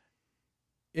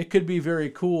 it could be very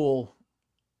cool,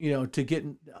 to get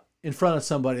in front of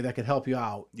somebody that could help you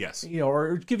out. Yes.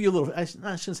 Or give you a little, I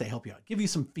shouldn't say help you out, give you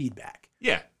some feedback.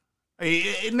 Yeah.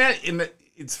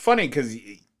 It's funny because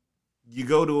you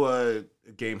go to a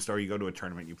game store, you go to a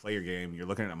tournament, you play your game, you're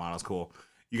looking at models, cool.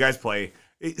 You guys play.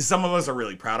 Some of us are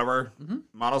really proud of our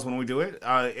models when we do it,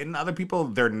 and other people,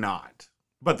 they're not.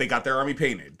 But they got their army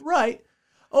painted. Right.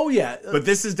 Oh, yeah. But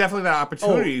this is definitely that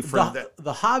opportunity for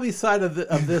the hobby side of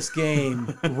this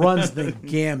game runs the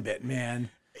gambit, man.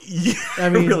 Yeah, I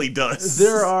mean, it really does.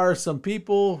 There are some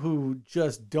people who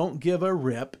just don't give a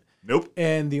rip. Nope.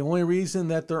 And the only reason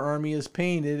that their army is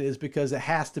painted is because it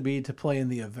has to be to play in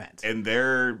the event. And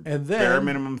their bare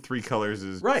minimum 3 colors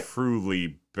is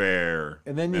truly bare.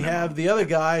 And then minimum. you have the other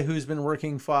guy who's been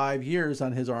working 5 years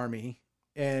on his army,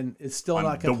 and it's still on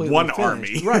not completely the one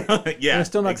finished. army. Right. Yeah, and it's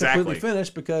still not exactly. completely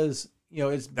finished because, you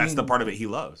know, that's the part of it he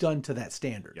loves. Done to that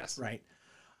standard. Yes. Right.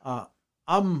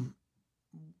 I'm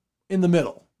in the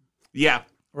middle. Yeah.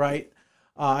 Right.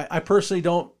 I personally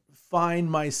don't find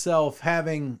myself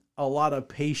having a lot of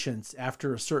patience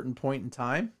after a certain point in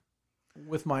time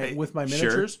with my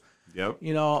miniatures. Sure. Yep.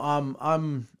 You know,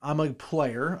 I'm a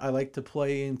player. I like to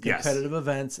play in competitive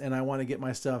events, and I want to get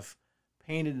my stuff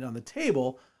painted on the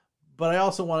table, but I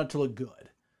also want it to look good.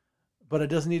 But it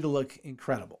doesn't need to look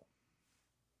incredible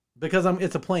because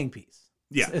it's a playing piece.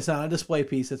 Yeah. It's not a display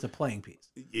piece. It's a playing piece.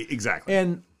 Exactly.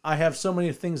 And I have so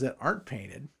many things that aren't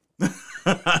painted.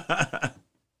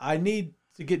 I need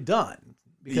to get done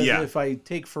because if I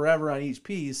take forever on each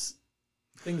piece,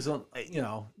 things don't, you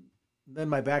know, then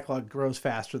my backlog grows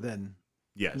faster than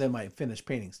my finished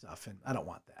painting stuff, and I don't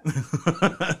want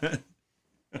that.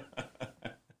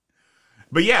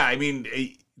 But yeah, I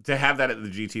mean, to have that at the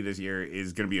GT this year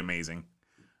is going to be amazing.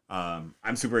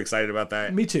 I'm super excited about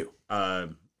that. Me too.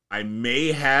 I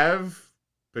may have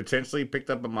potentially picked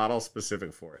up a model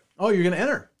specific for it. Oh, you're going to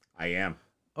enter? I am.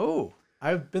 Oh,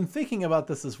 I've been thinking about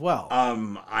this as well.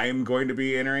 I'm going to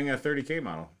be entering a 30K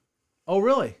model. Oh,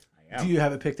 really? I am. Do you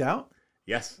have it picked out?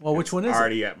 Yes. Well, which one is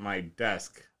already it? at my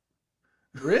desk.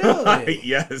 Really?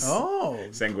 Yes. Oh.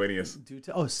 Sanguinius. You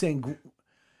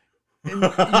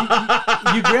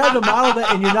grabbed a model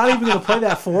and you're not even going to play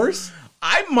that force?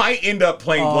 I might end up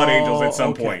playing Blood Angels at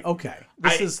some point. Okay.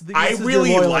 This is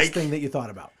really your loyalist thing that you thought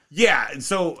about. Yeah.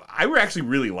 So I actually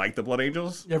really like the Blood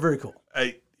Angels. They're very cool.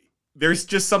 There's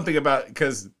just something about,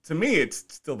 because to me it's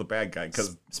still the bad guy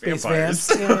because Space vampires.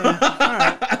 Vamps. Yeah. All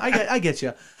right. I get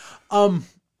you.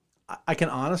 I can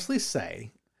honestly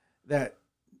say that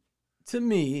to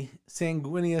me,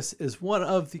 Sanguinius is one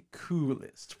of the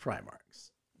coolest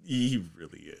Primarchs. He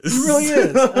really is. He really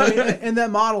is. I mean, and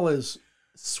that model is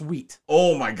sweet.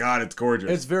 Oh my God, it's gorgeous.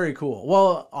 It's very cool.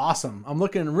 Well, awesome. I'm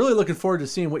really looking forward to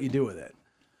seeing what you do with it.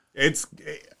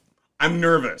 I'm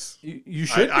nervous. You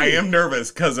should be. I am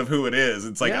nervous because of who it is.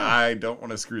 It's like, I don't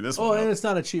want to screw this one up. And it's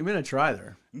not a cheap miniature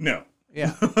either. No.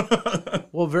 Yeah.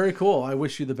 Well, very cool. I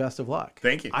wish you the best of luck.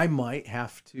 Thank you. I might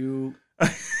have to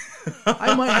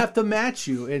match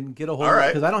you and get a hold of it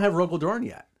because I don't have Rogel Dorn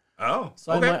yet. Oh,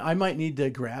 so okay. I might need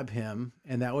to grab him,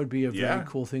 and that would be a very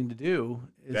cool thing to do.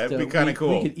 That'd be kind of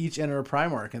cool. We could each enter a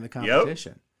Primarch in the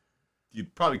competition. Yep.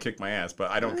 You'd probably kick my ass,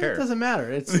 but I don't care. It doesn't matter.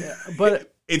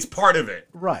 It's part of it,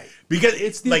 right? Because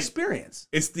it's the experience.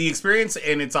 It's the experience,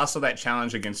 and it's also that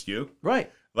challenge against you,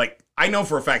 right? Like I know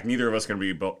for a fact neither of us are going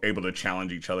to be able to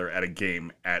challenge each other at a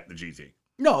game at the GT.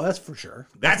 No, that's for sure.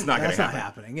 That's not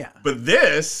happening. Yeah, but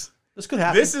this could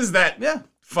happen. This is that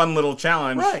fun little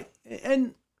challenge, right?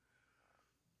 And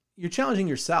you're challenging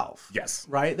yourself. Yes.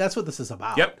 Right? That's what this is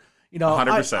about. Yep.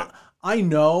 100%. I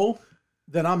know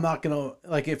that I'm not going to,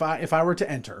 like, if I were to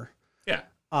enter. Yeah.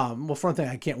 Well, for one thing,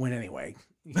 I can't win anyway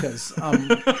because I'm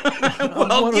one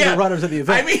of the runners of the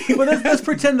event. I mean, but let's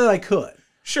pretend that I could.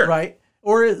 Sure. Right?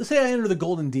 Or say I enter the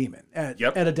Golden Demon at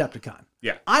Adepticon.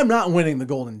 Yeah. I'm not winning the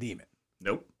Golden Demon.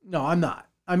 Nope. No, I'm not.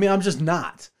 I mean, I'm just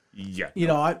not. Yeah.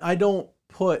 I don't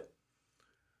put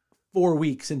 4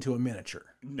 weeks into a miniature.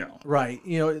 No. Right.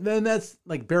 Then that's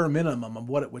like bare minimum of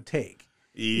what it would take.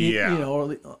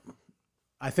 Yeah.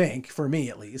 I think for me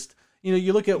at least,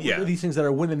 you look at these things that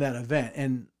are winning that event,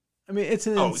 and I mean, it's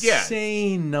an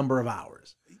insane number of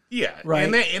hours. Yeah.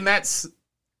 Right. And that's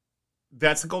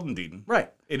the Golden Demon.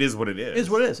 Right. It is what it is. It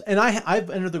is what it is. And I've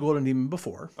entered the Golden Demon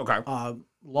before. Okay.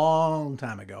 Long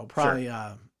time ago, probably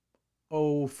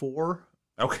 04.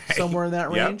 Okay. Somewhere in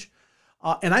that range.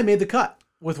 And I made the cut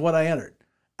with what I entered.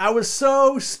 I was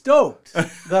so stoked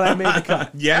that I made the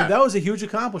cut. Yeah. And that was a huge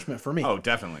accomplishment for me. Oh,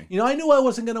 definitely. I knew I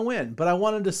wasn't going to win, but I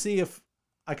wanted to see if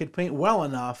I could paint well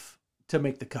enough to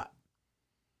make the cut.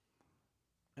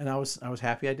 And I was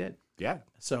happy I did. Yeah.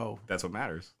 So that's what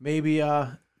matters. Maybe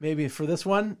for this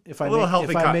one, if I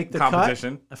make the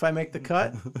competition.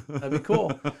 cut, that'd be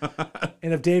cool.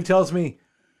 And if Dave tells me,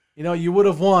 You know, you would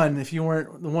have won if you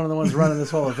weren't one of the ones running this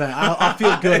whole event. I'll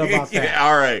feel good about that. Yeah,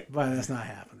 all right. But that's not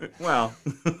happening. Well,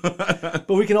 But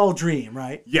we can all dream,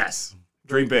 right? yes.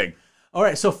 Dream big. All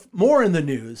right, so more in the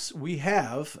news. We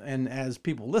have, and as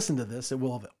people listen to this, it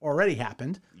will have already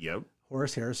happened, Yep.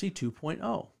 Horus Heresy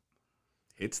 2.0.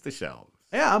 Hits the shelves.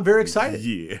 Yeah, I'm very excited.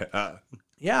 Yeah.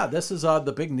 Yeah, this is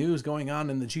the big news going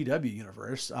on in the GW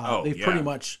universe. They've yeah. pretty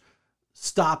much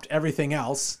stopped everything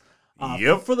else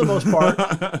Yep. for the most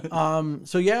part.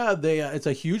 So yeah, it's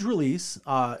a huge release.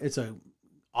 It's a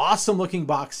awesome looking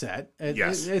box set.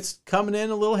 Yes. It's coming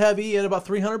in a little heavy at about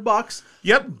 $300,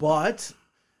 Yep. but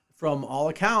from all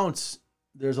accounts,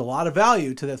 there's a lot of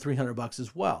value to that $300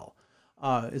 as well.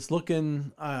 It's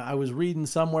looking, I was reading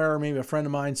somewhere, maybe a friend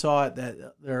of mine saw it,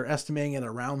 that they're estimating at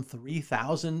around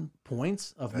 3,000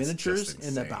 points of That's miniatures just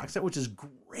in that insane. box set, which is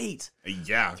great.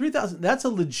 Yeah. 3,000, that's a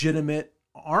legitimate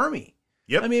army.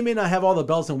 Yep. I mean, it may not have all the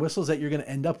bells and whistles that you're going to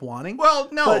end up wanting. Well,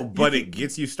 no, But but you it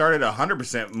gets you started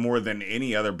 100% more than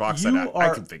any other box set You I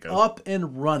are can think of. up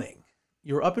and running.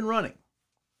 You're up and running.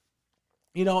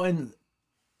 You know, and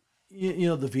you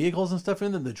know the vehicles and stuff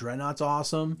in there. The Dreadnought's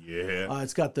awesome. Yeah.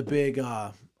 It's got the big,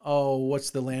 what's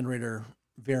the Land Raider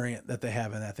variant that they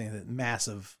have in that thing? That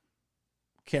massive,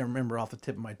 can't remember off the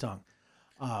tip of my tongue.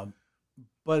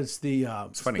 But it's the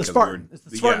funny the 'cause Spartan. we're- It's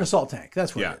the Spartan yeah. assault tank.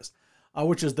 That's what Yeah. it is.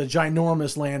 Which is the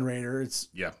ginormous Land Raider. It's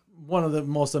Yeah. one of the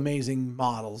most amazing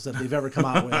models that they've ever come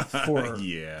out with for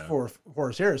Yeah. for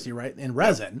Horus Heresy, right? In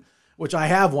resin, which I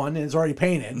have one and it's already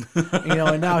painted, you know,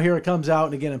 and now here it comes out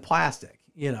and again in plastic,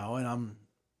 you know, and I'm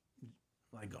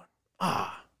like going,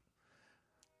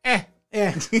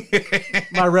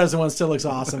 my resin one still looks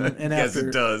awesome. And Yes, after,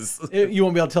 it does. you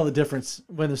won't be able to tell the difference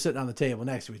when they're sitting on the table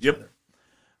next to each Yep. other.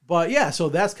 But yeah, so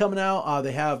that's coming out.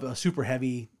 They have a super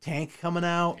heavy tank coming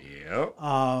out. Yep.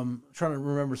 Trying to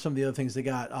remember some of the other things they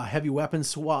got. Heavy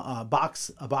weapons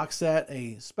box set,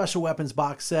 a special weapons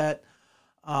box set.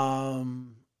 While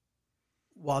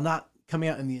not coming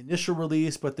out in the initial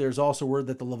release, but there's also word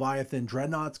that the Leviathan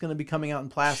Dreadnought's going to be coming out in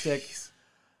plastic.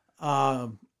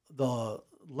 The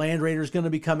Land Raider is going to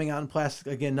be coming out in plastic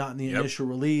again, not in the initial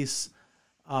release.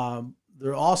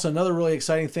 There are also another really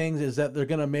exciting thing is that they're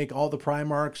going to make all the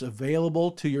Primarchs available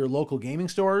to your local gaming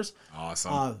stores.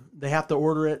 Awesome. They have to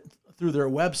order it through their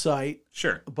website,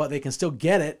 Sure. but they can still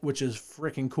get it, which is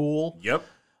freaking cool. Yep.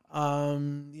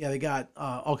 They got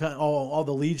all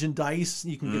the Legion dice.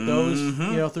 You can get those,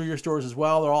 you know, through your stores as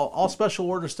well. They're all special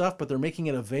order stuff, but they're making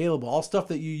it available. All stuff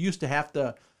that you used to have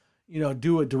to, you know,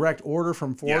 do a direct order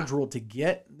from Forge World to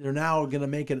get. They're now going to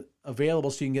make it available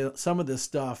so you can get some of this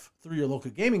stuff through your local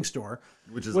gaming store,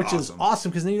 Which is awesome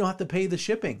because then you don't have to pay the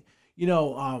shipping. You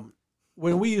know,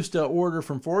 when we used to order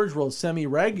from Forge World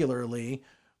semi-regularly,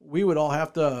 we would all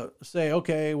have to say,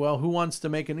 okay, well, who wants to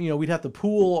make it? You know, we'd have to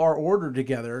pool our order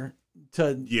together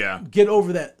to get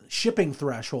over that shipping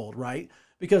threshold, right?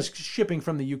 Because shipping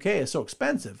from the UK is so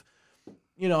expensive.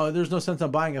 You know, there's no sense in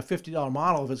buying a $50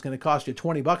 model if it's going to cost you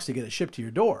 $20 to get it shipped to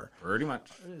your door. Pretty much.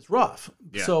 It's rough.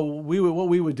 Yeah. So what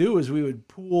we would do is we would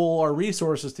pool our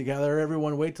resources together.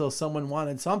 Everyone wait till someone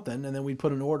wanted something, and then we'd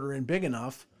put an order in big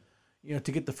enough, you know,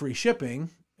 to get the free shipping,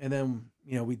 and then,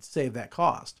 you know, we'd save that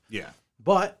cost. Yeah.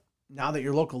 But now that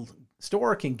your local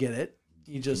store can get it,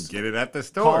 you just Get it at the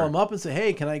store. call them up and say,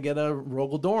 hey, can I get a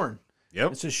Rogel Dorn?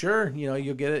 Yep. It says, sure, you know,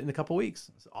 you'll get it in a couple weeks.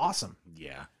 It's awesome.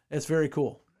 Yeah. It's very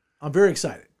cool. I'm very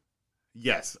excited.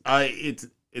 Yes.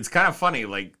 It's kind of funny.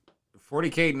 Like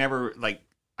 40K never, like,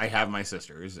 I have my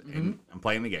sisters and I'm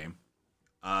playing the game.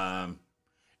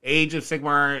 Age of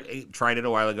Sigmar, tried it a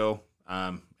while ago.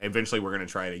 Eventually we're going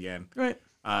to try it again. Right.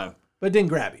 But But it didn't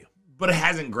grab you. it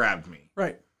hasn't grabbed me.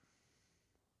 Right.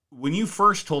 When you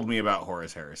first told me about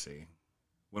Horus Heresy,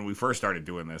 when we first started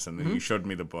doing this, and then you showed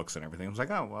me the books and everything, I was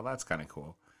like, oh, well, that's kind of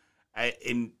cool.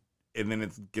 And then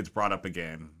it gets brought up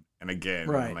again and again.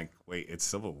 Right. And I'm like, wait, it's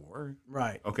Civil War?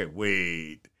 Right. Okay,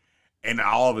 wait. And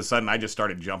all of a sudden, I just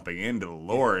started jumping into the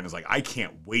lore, and it's like, I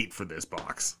can't wait for this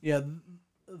box. Yeah.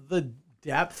 The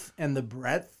depth and the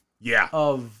breadth Yeah.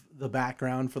 of the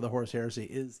background for the Horus Heresy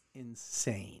is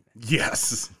insane.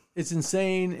 Yes. It's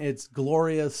insane. It's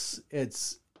glorious.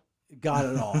 It's got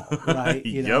it all, right?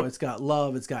 You know, Yep. it's got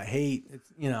love. It's got hate. It's,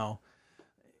 you know,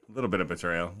 A little bit of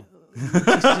betrayal. just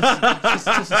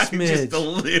a smidge. Just a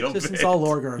little Just bit. it's all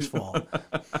Lorgar's fault.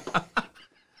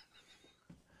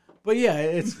 But yeah,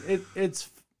 it's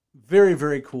very,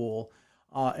 very cool.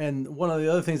 And one of the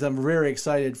other things I'm very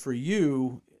excited for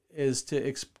you is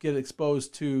to get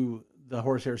exposed to the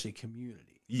Horus Heresy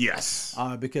community. Yes.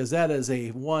 Because that is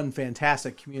one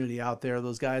fantastic community out there.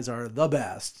 Those guys are the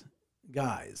best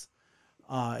guys.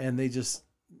 And they just,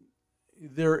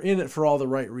 they're in it for all the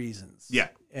right reasons. Yeah.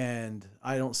 And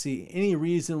I don't see any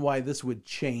reason why this would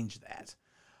change that.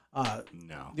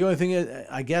 No. The only thing is,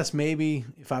 I guess maybe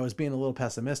if I was being a little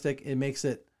pessimistic, it makes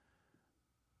it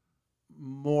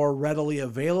more readily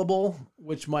available,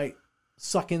 which might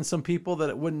suck in some people that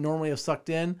it wouldn't normally have sucked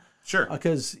in. Sure.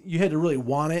 Because you had to really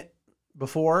want it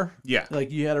before. Yeah.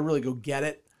 Like you had to really go get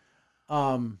it.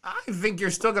 I think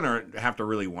you're still going to have to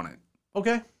really want it.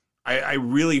 Okay. I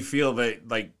really feel that,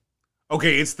 like,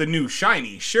 okay, it's the new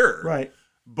shiny, sure. Right.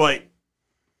 But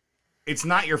it's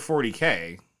not your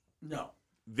 40K. No.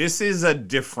 This is a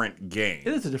different game.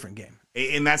 It is a different game.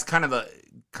 And that's kind of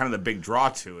the big draw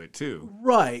to it, too.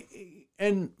 Right.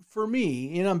 And for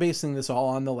me, I'm basing this all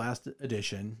on the last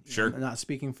edition. Sure. I'm not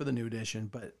speaking for the new edition,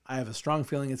 but I have a strong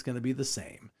feeling it's going to be the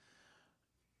same.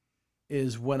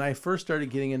 Is when I first started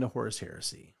getting into Horus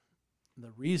Heresy,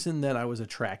 the reason that I was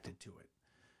attracted to it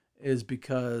is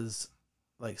because,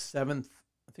 like, I think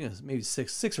it was maybe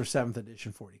sixth or seventh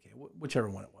edition 40K, whichever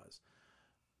one it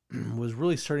was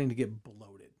really starting to get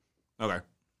bloated. Okay.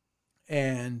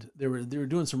 And they were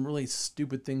doing some really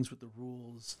stupid things with the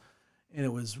rules, and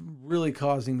it was really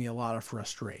causing me a lot of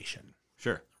frustration.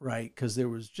 Sure. Right? Because they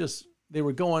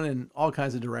were going in all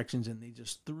kinds of directions, and they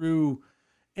just threw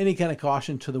any kind of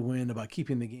caution to the wind about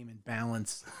keeping the game in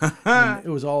balance. And it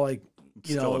was all like,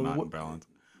 Still not in balance.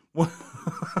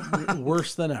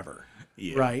 worse than ever.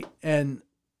 Yeah. Right? And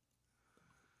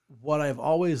what I've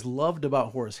always loved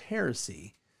about Horus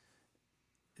Heresy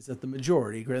is that the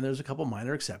majority, granted there's a couple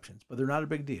minor exceptions, but they're not a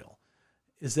big deal,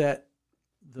 is that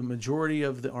the majority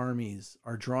of the armies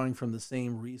are drawing from the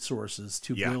same resources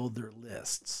to build their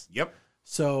lists. Yep.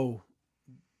 So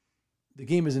the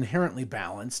game is inherently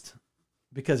balanced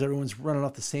because everyone's running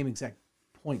off the same exact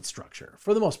point structure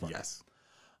for the most part. Yes.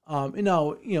 And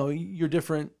now, your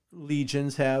different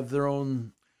legions have their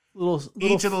own little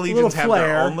Each of the legions have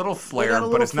their own little flair,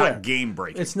 but it's flair. not game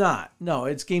breaking. It's not. No,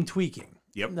 it's game tweaking.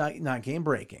 Yep. Not game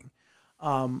breaking.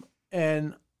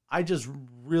 And I just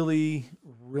really,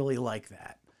 really like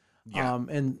that. Yeah.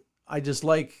 And I just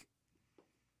like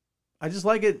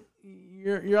it.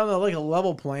 You're on like a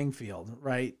level playing field,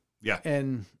 right? Yeah.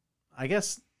 And I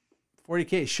guess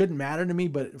 40K shouldn't matter to me,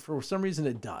 but for some reason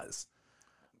it does.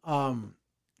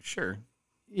 Sure.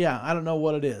 Yeah, I don't know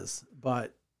what it is,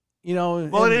 but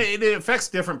Well, it affects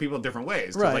different people different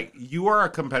ways. 'Cause, Right. like, you are a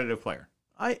competitive player.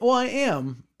 I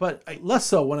am, but less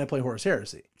so when I play Horus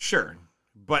Heresy. Sure.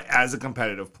 But as a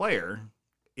competitive player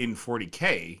in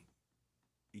 40K,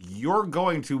 you're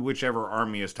going to whichever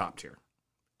army is top tier.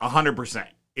 100%.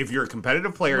 If you're a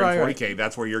competitive player Right, in 40K,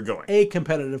 that's where you're going. A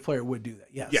competitive player would do that.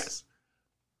 Yes. Yes.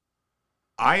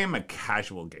 I am a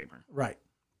casual gamer. Right.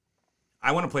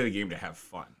 I want to play the game to have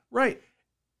fun. Right.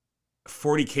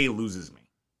 40K loses me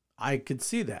I could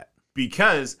see that.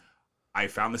 because I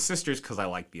found the sisters because I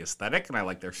like the aesthetic and I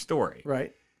like their story.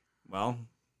 Right. Well,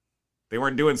 they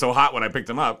weren't doing so hot when I picked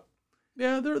them up.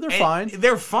 Yeah, they're And fine.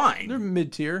 They're fine. They're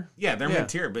mid tier. yeah, they're yeah.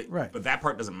 mid-tier, but Right. but that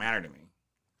part doesn't matter to me.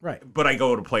 Right. But I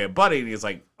go to play a buddy and he's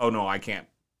like, "Oh no, I can't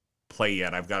play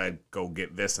yet. I've got to go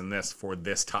get this and this for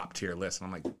this top tier list." And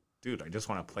I'm like, "Dude, I just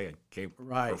want to play a game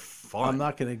Right. for fun." I'm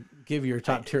not going to give you your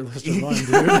top tier list of one,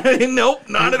 dude. Nope,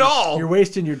 not at all. You're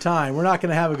wasting your time. We're not going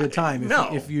to have a good time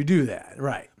No. if you do that.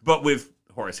 Right. But with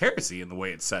Horus Heresy and the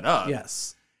way it's set up,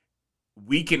 Yes.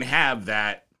 we can have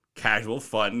that casual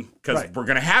fun because Right. we're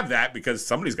going to have that because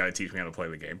somebody's got to teach me how to play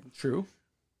the game. True.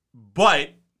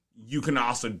 But you can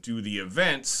also do the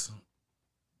events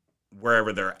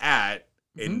wherever they're at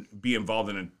and be involved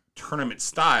in a tournament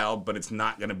style, but it's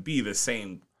not going to be the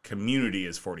same community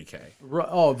as 40K.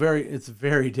 Oh, it's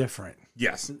very different.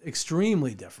 Yes.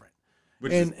 Extremely different.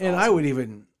 Which is And I awesome. would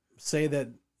even say that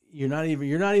you're not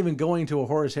even going to a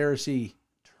Horus Heresy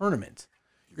tournament.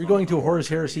 You're going to a Horus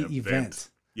Heresy event.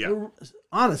 Yeah.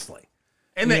 Honestly.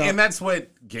 And, You know- and that's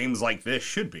what games like this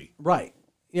should be. Right.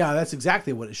 Yeah, that's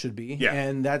exactly what it should be. Yeah.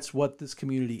 And that's what this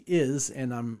community is,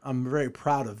 and I'm very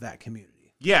proud of that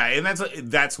community. Yeah, and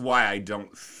that's why I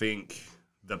don't think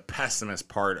the pessimist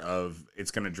part of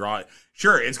it's going to draw.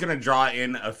 Sure, it's going to draw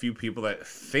in a few people that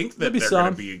think that There'll be they're going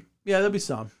some. to be, Yeah, there'll be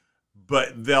some.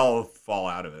 but they'll fall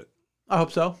out of it I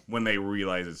hope so. when they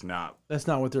realize it's not. That's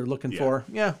not what they're looking Yeah. for.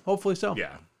 Yeah, hopefully so.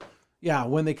 Yeah. Yeah,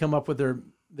 when they come up with their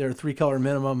 3-color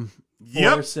minimum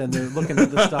Yep. force and they're looking at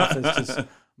the stuff that's just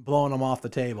blowing them off the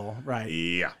table. Right.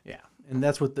 Yeah. Yeah. And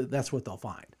that's what they'll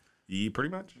find. Pretty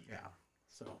much. Yeah.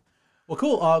 So, well,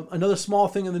 cool. Another small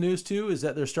thing in the news too is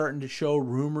that they're starting to show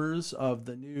rumors of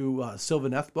the new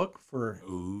Sylvaneth book for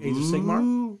Age of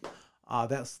Sigmar.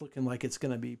 That's looking like it's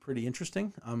going to be pretty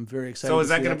interesting. I'm very excited. So is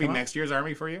that see going to be come out. next year's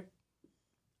army for you?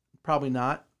 Probably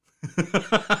not.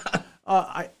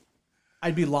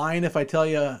 I'd be lying if I told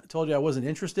you I wasn't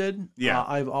interested. Yeah.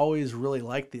 I've always really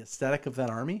liked the aesthetic of that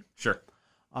army. Sure.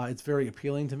 It's very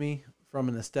appealing to me from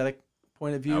an aesthetic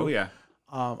point of view. Oh yeah.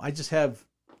 I just have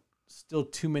still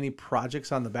too many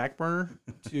projects on the back burner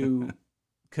to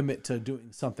commit to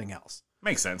doing something else.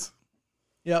 Makes sense.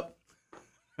 Yep.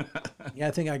 Yeah,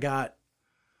 I think I got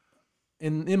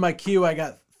in my queue. I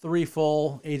got 3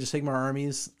 full Age of Sigmar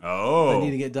armies. Oh. That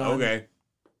need to get done. Okay.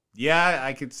 Yeah,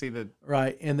 I could see that.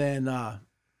 Right, and then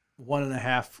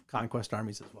 1.5 conquest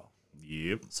armies as well.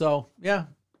 Yep. So yeah,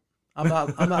 I'm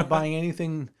not buying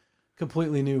anything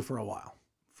completely new for a while.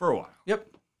 For a while. Yep.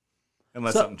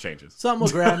 Unless something changes. Something will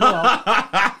grab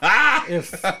me.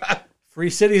 If Free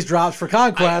Cities drops for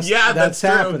conquest, that's true.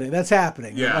 happening. That's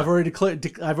happening. Yeah. I've already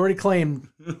claimed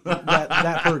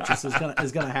that purchase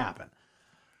is gonna happen.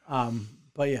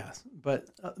 But yes,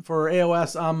 for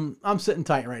AOS, I'm sitting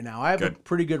tight right now. I have a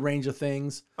pretty good range of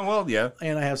things. Oh, well, yeah.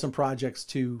 And I have some projects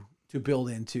to build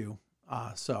into.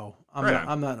 So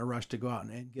I'm not in a rush to go out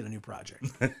and get a new project.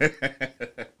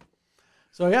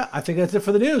 So yeah, I think that's it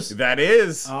for the news. That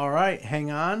is. All right,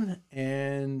 hang on,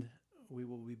 and we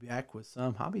will be back with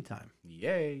some hobby time.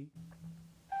 Yay.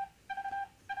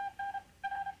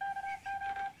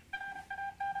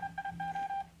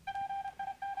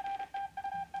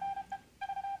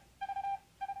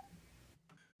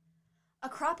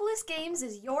 Acropolis Games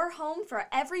is your home for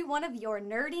every one of your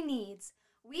nerdy needs.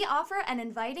 We offer an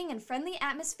inviting and friendly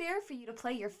atmosphere for you to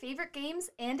play your favorite games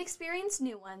and experience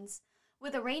new ones.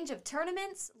 With a range of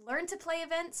tournaments, learn-to-play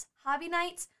events, hobby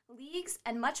nights, leagues,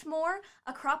 and much more,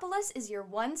 Acropolis is your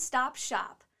one-stop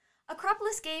shop.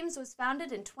 Acropolis Games was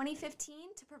founded in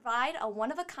 2015 to provide a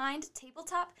one-of-a-kind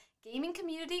tabletop gaming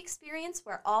community experience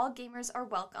where all gamers are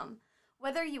welcome.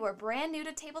 Whether you are brand new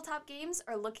to tabletop games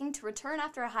or looking to return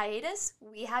after a hiatus,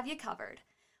 we have you covered.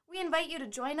 We invite you to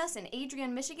join us in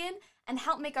Adrian, Michigan, and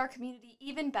help make our community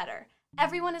even better.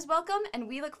 Everyone is welcome, and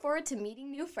we look forward to meeting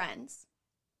new friends.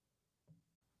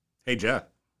 Hey, Jeff.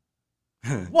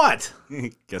 What?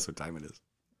 Guess what time it is?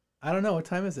 I don't know. What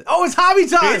time is it? Oh, it's hobby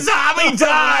time! It's hobby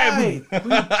time!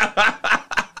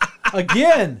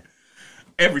 Again.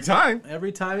 Every time.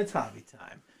 Every time it's hobby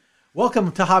time.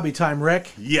 Welcome to Hobby Time,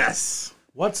 Rick. Yes.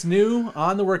 What's new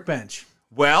on the workbench?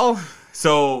 Well,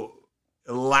 so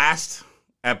last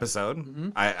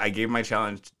episode, I gave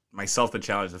myself the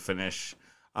challenge to finish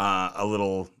a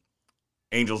little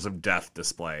Angels of Death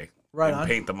display. Right and on.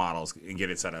 paint the models and get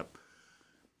it set up.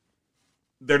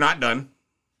 They're not done.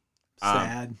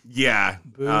 Sad. Yeah.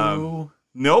 Boo.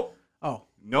 Nope. Oh.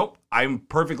 Nope. I'm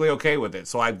perfectly okay with it.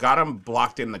 So I've got them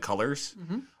blocked in the colors.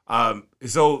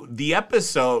 So the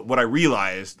episode, what I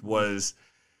realized was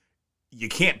you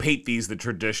can't paint these the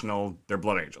traditional, they're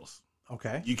Blood Angels.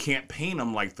 Okay. You can't paint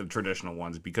them like the traditional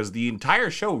ones because the entire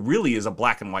show really is a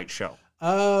black and white show.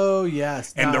 Oh,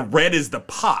 yes. And the red is the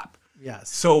pop. Yes.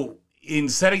 So in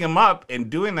setting them up and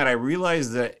doing that, I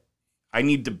realized that I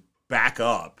need to back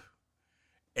up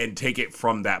and take it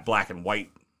from that black and white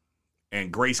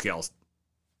and grayscale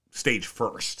stage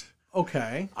first.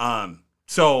 Okay.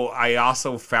 So I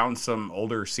also found some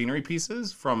older scenery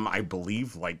pieces from, I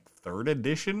believe, like 3rd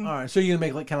edition. All right. So you're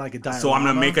going to make kind of like a diorama? So I'm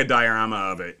going to make a diorama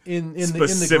of it. in the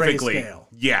grayscale.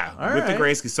 Yeah, All with right. the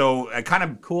grayscale. So I kind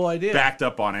of Cool idea. backed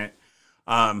up on it.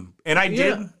 And I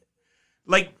did,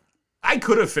 like, I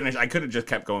could have just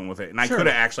kept going with it. And I Sure. could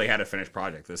have actually had a finished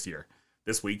project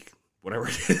this week, whatever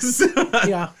it is.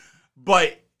 Yeah.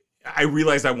 But I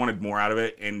realized I wanted more out of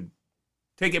it and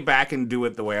take it back and do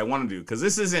it the way I want to do. Because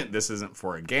this isn't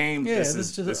for a game. Yeah, this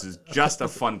is just a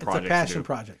fun project. It's a passion to do.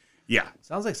 project. Yeah.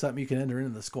 Sounds like something you can enter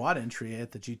into the squad entry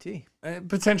at the GT.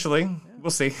 Potentially. We'll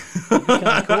see. Kind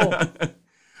of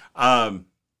cool.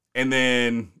 And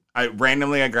then I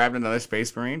grabbed another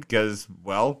Space Marine because,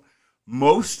 well,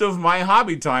 most of my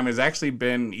hobby time has actually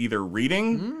been either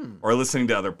reading or listening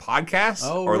to other podcasts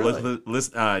or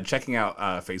really? checking out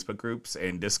Facebook groups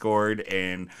and Discord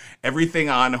and everything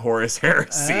on Horus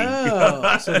Heresy.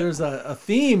 Oh, so there's a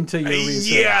theme to your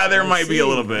research. Yeah, there I might be a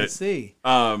little I bit. see.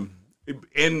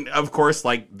 And of course,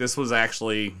 like this was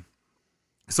actually,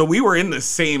 so we were in the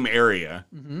same area.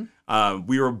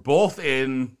 We were both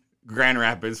in Grand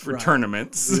Rapids for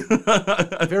tournaments.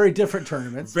 Very different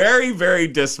tournaments. Very, very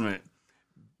distant.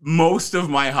 Most of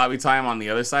my hobby time on the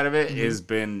other side of it has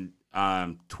been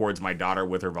towards my daughter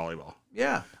with her volleyball.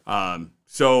 Yeah.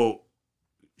 So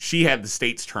she had the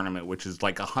states tournament, which is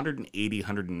like 180,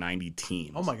 190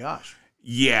 teams. Oh my gosh.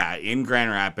 Yeah, in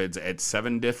Grand Rapids at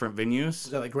 7 different venues.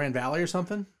 Is that like Grand Valley or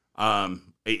something?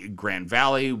 Grand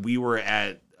Valley. We were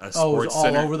at Oh, sports it's all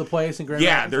center. over the place in Grand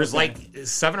Yeah, Rapids? there's Okay. like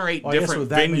 7 or 8 Well, I guess different with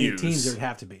that many venues. teams, there'd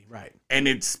have to be, right. And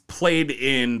it's played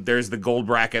in, there's the gold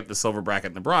bracket, the silver bracket,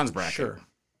 and the bronze bracket. Sure.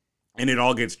 And it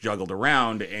all gets juggled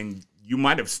around, and you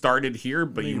might have started here,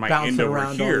 but you might bouncing end over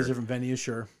around all here. these different venues,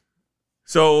 sure.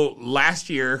 So last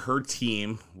year, her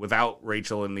team, without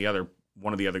Rachel and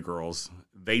one of the other girls,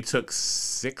 they took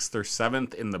 6th or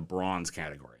 7th in the bronze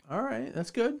category. All right,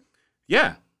 that's good.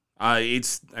 Yeah.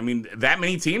 That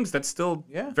many teams, that's still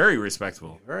very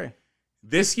respectable. Very.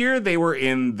 This year, they were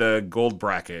in the gold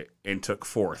bracket and took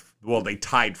 4th. Well, they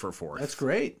tied for 4th. That's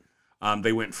great.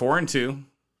 They went 4-2.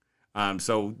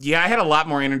 So, yeah, I had a lot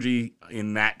more energy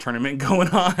in that tournament going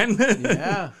on.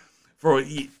 Yeah.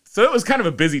 So it was kind of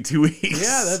a busy 2 weeks.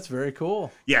 Yeah, that's very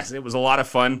cool. Yes, it was a lot of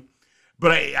fun.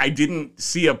 But I didn't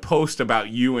see a post about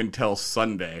you until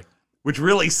Sunday, which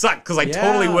really sucked because I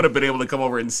totally would have been able to come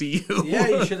over and see you. Yeah,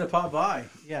 you should have popped by.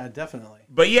 Yeah, definitely.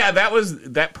 But yeah,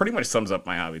 that pretty much sums up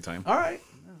my hobby time. All right.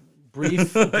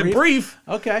 Brief. Brief.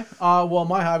 Okay. Well,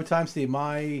 my hobby time, Steve,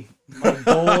 my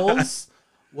goals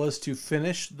was to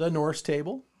finish the Norse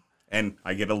table. And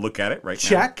I get a look at it right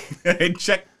Check. now.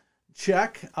 Check.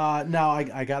 Check. Now,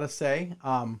 I got to say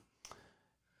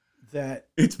that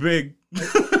It's big.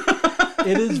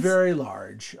 it is very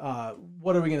large.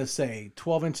 What are we going to say?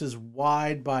 12 inches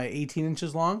wide by 18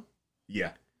 inches long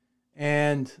Yeah.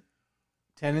 and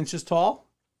 10 inches tall?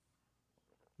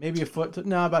 Maybe a foot.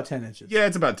 No, about 10 inches. Yeah,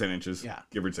 it's about 10 inches. Yeah.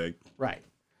 Give or take. Right.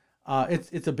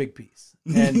 It's a big piece.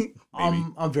 And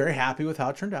I'm very happy with how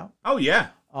it turned out. Oh, yeah.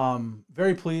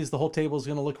 Very pleased. The whole table is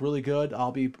going to look really good.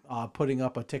 I'll be putting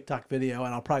up a TikTok video,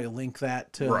 and I'll probably link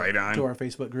that to our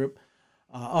Facebook group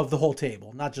of the whole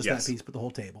table, not just that piece, but the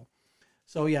whole table.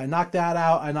 So yeah, I knocked that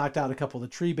out. I knocked out a couple of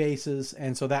the tree bases,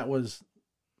 and so that was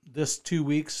this 2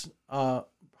 weeks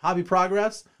hobby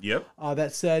progress. Yep.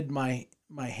 That said, my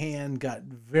hand got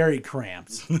very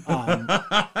cramped. Yeah.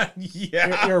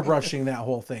 Airbrushing that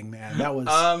whole thing, man. That was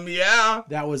yeah.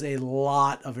 that was a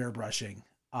lot of airbrushing.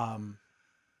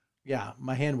 Yeah,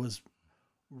 my hand was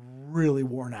really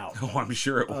worn out. Oh, I'm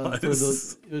sure it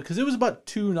was. Because it was about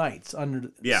 2 nights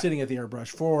sitting at the airbrush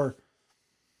for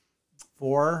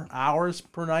 4 hours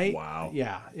per night. Wow.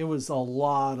 Yeah, it was a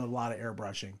lot of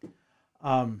airbrushing.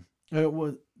 It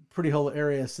was pretty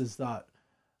hilarious is that,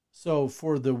 so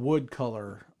for the wood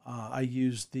color, I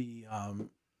used the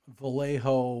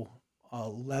Vallejo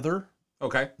leather.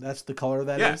 Okay. That's the color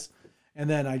that is. And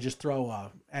then I just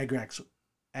throw Agrax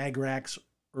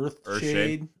Earth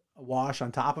Shade wash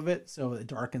on top of it, so it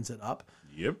darkens it up.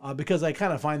 Yep. Because I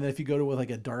kind of find that if you go to with like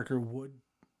a darker wood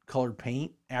colored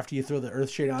paint after you throw the Earth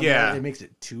Shade on there, it makes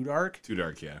it too dark. Too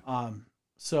dark, yeah.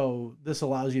 So this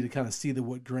allows you to kind of see the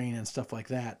wood grain and stuff like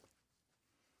that.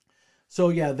 So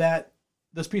yeah,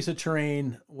 this piece of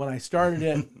terrain, when I started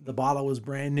it, the bottle was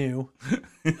brand new,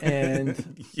 and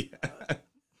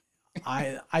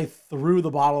I threw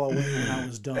the bottle away when I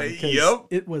was done because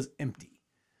it was empty.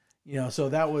 You know, so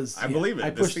that was I believe it.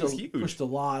 I This thing's huge. pushed a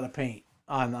lot of paint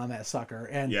on that sucker,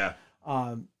 and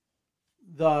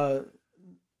the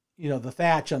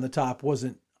thatch on the top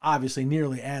wasn't obviously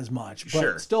nearly as much,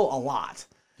 but still a lot.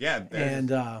 Yeah, and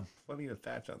plenty of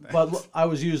thatch on that. But I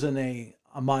was using a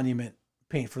Monument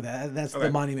paint for that. That's the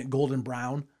Monument Golden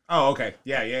Brown. Oh, okay.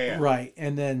 Yeah. Right,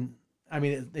 and then I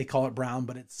mean they call it brown,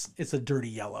 but it's a dirty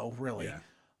yellow, really.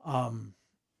 Yeah.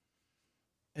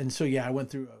 And so yeah, I went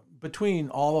through between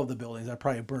all of the buildings. I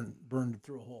probably burned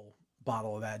through a whole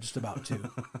bottle of that, just about 2.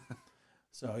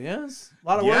 So yes, a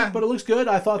lot of work, but it looks good.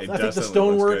 I think the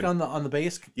stonework on the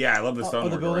base. Yeah, I love the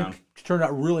stonework of the building around. Turned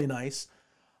out really nice.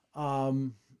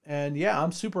 And yeah,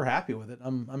 I'm super happy with it.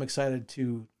 I'm excited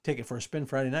to take it for a spin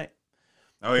Friday night.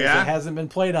 Oh yeah, it hasn't been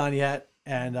played on yet,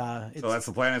 and so that's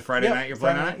the plan. Is Friday night you're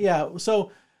playing on it? Yeah.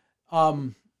 So,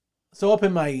 so up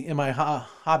in my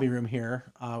hobby room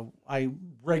here, I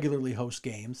regularly host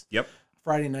games. Yep.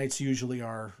 Friday nights usually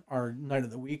are our night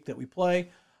of the week that we play.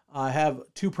 I have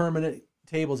 2 permanent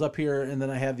tables up here, and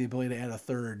then I have the ability to add a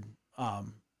third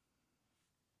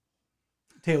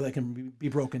table that can be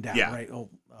broken down. Right?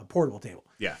 A portable table.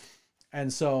 Yeah.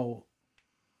 And so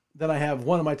then I have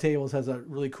one of my tables has a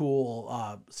really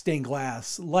cool stained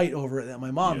glass light over it that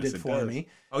my mom did for me.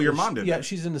 Oh, your mom did? Yeah, that?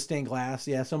 she's into stained glass.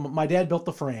 Yeah, so my dad built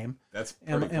the frame. That's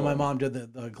and cool. my mom did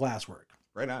the glass work.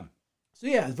 Right on. So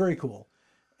yeah, it's very cool.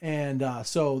 And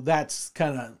so that's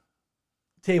kind of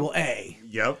table A.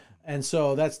 Yep. And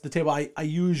so that's the table I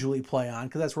usually play on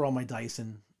because that's where all my dice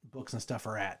and books and stuff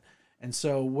are at. And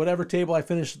so whatever table I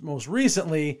finished most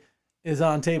recently is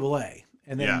on table A.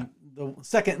 And then the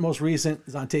second most recent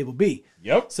is on table B.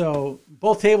 Yep. So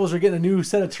both tables are getting a new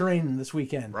set of terrain this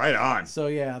weekend. Right on. So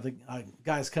yeah, the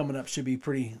guys coming up should be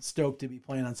pretty stoked to be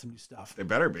playing on some new stuff. They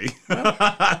better be.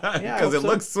 I Because hope it so.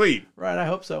 looks sweet. Right, I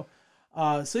hope so.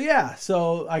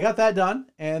 So I got that done,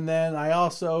 and then I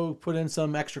also put in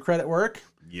some extra credit work.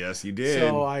 Yes, you did.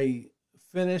 So I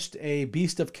finished a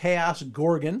Beast of Chaos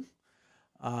Gorgon.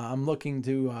 I'm looking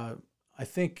to,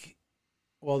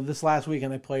 this last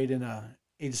weekend I played in a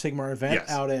Age of Sigmar event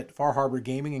out at Far Harbor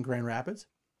Gaming in Grand Rapids.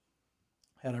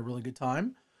 Had a really good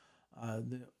time.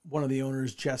 One of the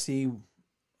owners, Jesse,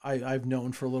 I've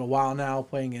known for a little while now,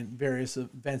 playing in various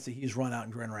events that he's run out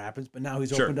in Grand Rapids, but now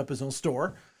he's opened up his own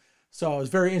store. So I was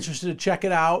very interested to check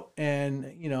it out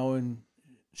and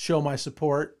show my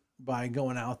support by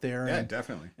going out there. Yeah,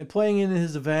 definitely. And playing in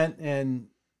his event and,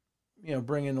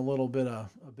 bringing a little bit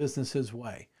of business his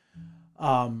way.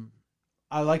 I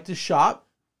like to shop.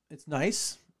 It's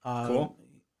nice. Cool.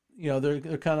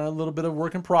 They're kind of a little bit of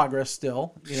work in progress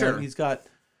still. Sure. He's got,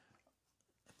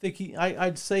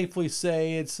 I'd safely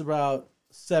say it's about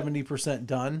 70%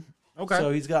 done. Okay.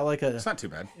 So he's got like It's not too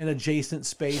bad. an adjacent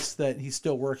space that he's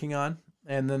still working on.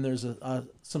 And then there's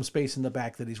some space in the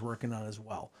back that he's working on as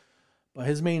well. But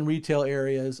his main retail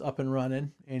area is up and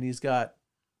running, and he's got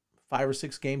 5 or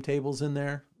 6 game tables in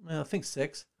there. I think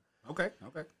 6. Okay.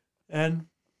 And,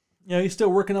 he's still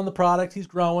working on the product. He's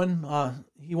growing.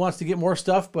 He wants to get more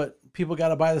stuff, but people got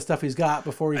to buy the stuff he's got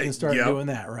before he can start doing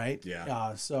that, right?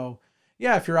 Yeah.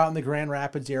 If you're out in the Grand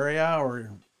Rapids area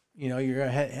or, you're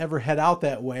ever head out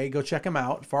that way, go check him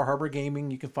out. Far Harbor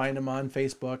Gaming. You can find him on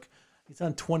Facebook. He's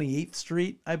on 28th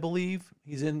Street, I believe.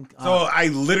 He's in. So I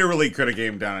literally could have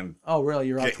came down. Oh, really?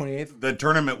 You're on 28th? The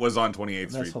tournament was on 28th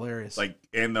Street. That's hilarious.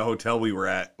 And the hotel we were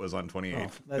at was on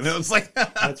 28th. Oh, and it was like,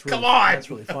 that's really, come on. That's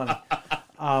really funny.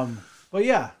 But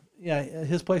yeah,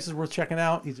 his place is worth checking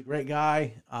out. He's a great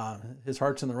guy. His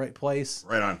heart's in the right place.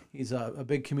 Right on. He's a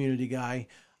big community guy.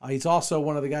 He's also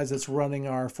one of the guys that's running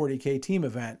our 40K team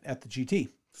event at the GT.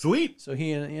 Sweet. So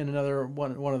he and another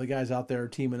one of the guys out there are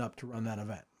teaming up to run that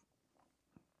event.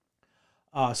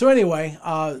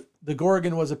 The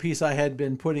Gorgon was a piece I had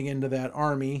been putting into that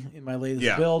army in my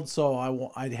latest build.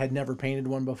 So I had never painted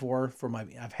one before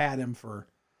I've had him for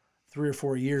 3 or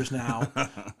 4 years now.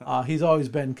 He's always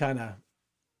been kind of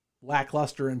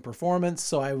lackluster in performance.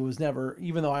 So I was never,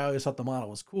 even though I always thought the model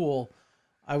was cool,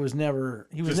 he was never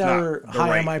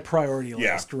high on my priority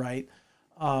list. Right.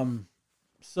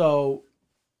 So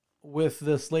with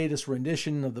this latest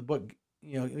rendition of the book,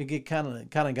 it kind of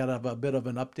got a bit of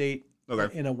an update.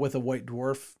 Okay. With a White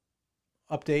Dwarf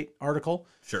update article.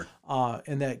 Sure.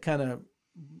 And that kind of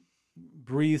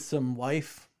breathed some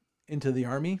life into the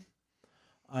army.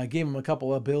 I gave them a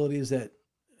couple of abilities that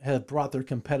have brought their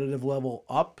competitive level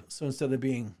up. So instead of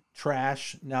being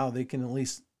trash, now they can at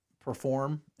least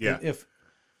perform. Yeah.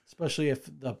 Especially if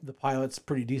the pilot's a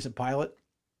pretty decent pilot.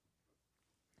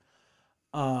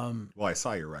 Well, I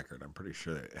saw your record. I'm pretty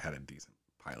sure it had a decent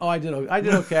pilot. Oh, I did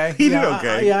okay. He did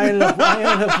okay. I ended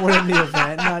up winning the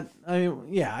event.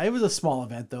 It was a small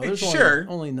event though. There's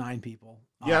only 9 people.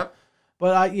 Yep.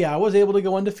 But I was able to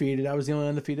go undefeated. I was the only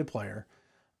undefeated player.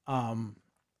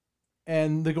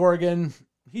 And the Gorgon,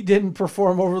 he didn't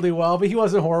perform overly well, but he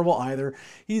wasn't horrible either.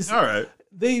 He's all right.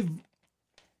 They've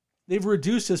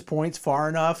reduced his points far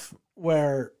enough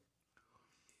where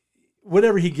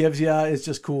whatever he gives you is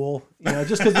just cool.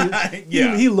 Just because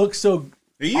he looks so.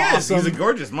 He awesome. He's a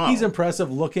gorgeous model. He's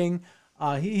impressive looking.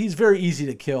 He's very easy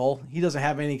to kill. He doesn't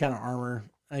have any kind of armor.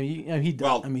 He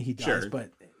does. He does, sure. But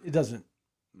it doesn't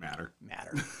matter.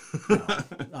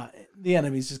 The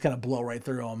enemies just kind of blow right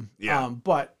through him. Yeah.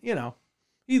 But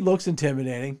he looks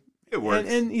intimidating. It works,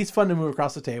 and he's fun to move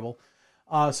across the table.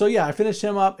 I finished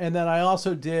him up, and then I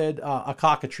also did a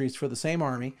cockatrice for the same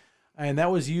army, and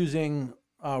that was using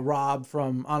Rob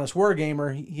from Honest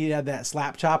Wargamer. He had that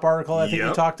slap chop article I think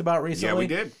we talked about recently. Yeah, we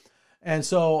did. And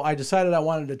so I decided I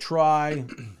wanted to try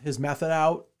his method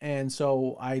out, and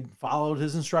so I followed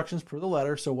his instructions per the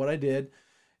letter. So what I did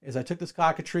is I took this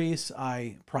cockatrice,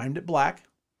 I primed it black,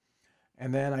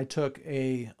 and then I took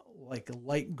a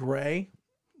light gray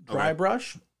dry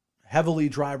brush, heavily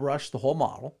dry brush the whole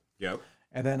model. Yep.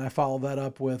 And then I followed that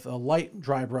up with a light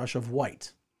dry brush of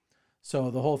white.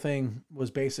 So the whole thing was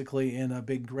basically in a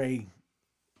big gray.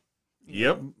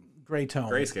 Gray tone.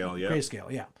 Grayscale, yeah.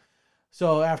 Grayscale, yeah.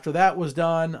 So after that was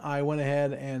done, I went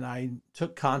ahead and I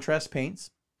took contrast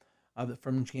paints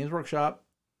from Games Workshop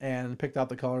and picked out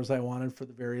the colors I wanted for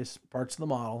the various parts of the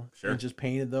model. Sure. And just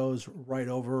painted those right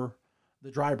over the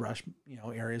dry brush,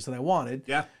 areas that I wanted.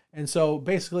 Yeah. And so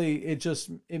basically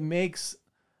it makes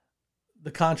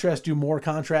the contrast do more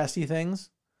contrasty things.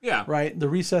 Yeah. right? The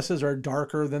recesses are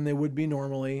darker than they would be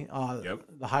normally. Yep.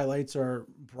 The highlights are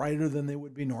brighter than they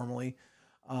would be normally.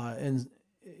 And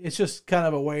it's just kind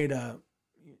of a way to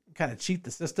kind of cheat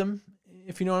the system,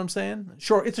 if you know what I'm saying.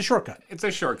 Sure, it's a shortcut. It's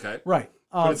a shortcut. Right.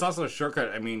 But it's also a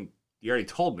shortcut. I mean, you already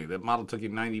told me that model took you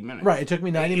 90 minutes. Right. It took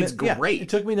me 90 minutes. It's great. Yeah, it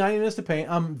took me 90 minutes to paint.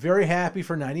 I'm very happy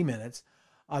for 90 minutes.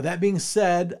 That being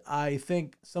said, I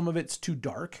think some of it's too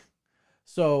dark.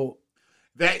 So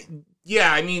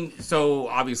I mean, so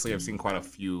obviously I've seen quite a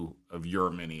few of your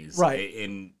minis. Right.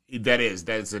 And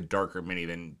that's a darker mini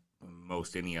than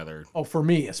most any other. oh, for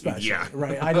me especially. Yeah.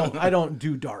 Right. I don't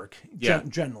do dark. Yeah.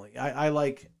 Generally, I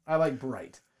like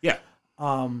bright. Yeah.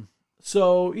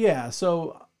 So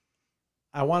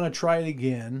I want to try it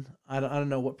again. I don't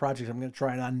know what project I'm going to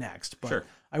try it on next, but Sure.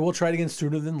 I will try it again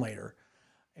sooner than later.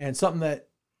 And something that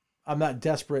I'm not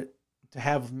desperate to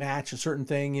have match a certain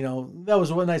thing. You know, that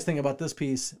was one nice thing about this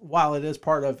piece. While it is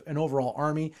part of an overall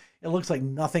army, it looks like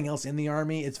nothing else in the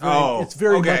army. It's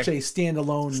very okay. much a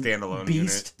standalone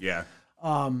beast. Unit.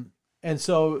 Yeah. And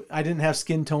so I didn't have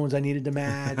skin tones I needed to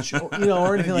match,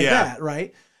 or anything like Yeah. that,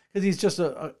 right? Because he's just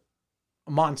a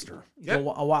monster. He's Yep.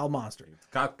 a wild monster.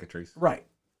 Cockatrice. Right.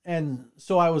 And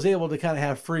so I was able to kind of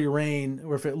have free reign,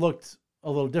 where if it looked a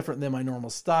little different than my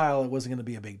normal style, it wasn't going to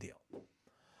be a big deal.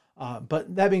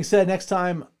 But that being said, next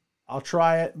time I'll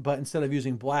try it, but instead of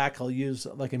using black, I'll use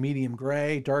like a medium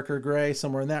gray, darker gray,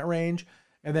 somewhere in that range,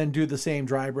 and then do the same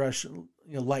dry brush,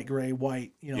 light gray,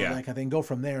 white, that kind of thing. Go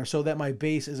from there so that my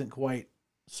base isn't quite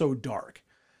so dark.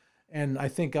 And I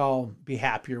think I'll be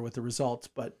happier with the results,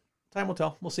 but time will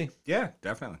tell. We'll see. Yeah,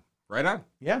 definitely. Right on.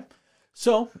 Yeah.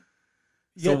 So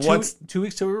So yeah, what's 2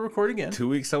 weeks till we record again. 2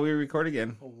 weeks till we record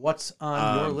again? What's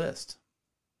on your list?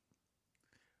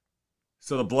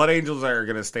 So the Blood Angels are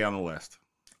going to stay on the list.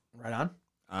 Right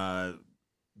on.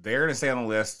 They're going to stay on the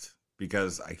list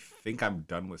because I think I'm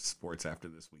done with sports after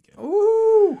this weekend.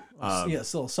 Ooh.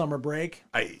 Still a summer break.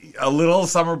 A little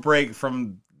summer break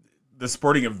from the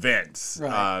sporting events.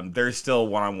 Right. There's still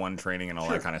one-on-one training and all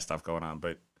Sure. that kind of stuff going on.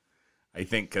 But I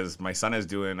think because my son is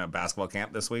doing a basketball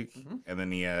camp this week, and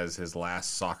then he has his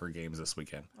last soccer games this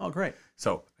weekend. Oh, great.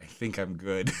 So I think I'm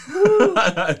good.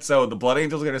 So the Blood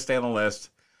Angels are going to stay on the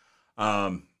list.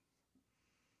 Trying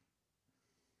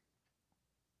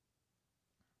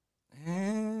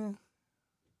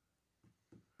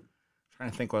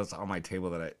to think what's on my table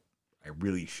that I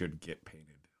really should get painted.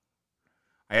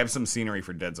 I have some scenery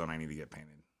for Dead Zone I need to get painted.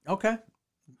 Okay.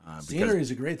 Because, Scenery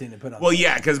is a great thing to put on. well,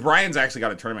 yeah, because Brian's actually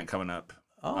got a tournament coming up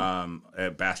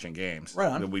at Bastion Games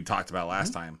Right on. that we talked about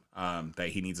last time, that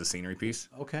he needs a scenery piece.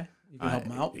 Okay. You can help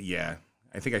him out. Yeah.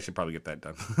 I think I should probably get that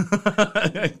done.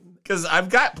 Because I've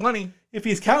got plenty. If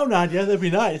he's counting on you, that'd be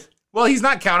nice. Well, he's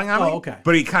not counting on me. Oh, okay.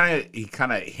 But he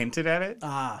kind of hinted at it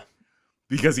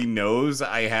because he knows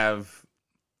I have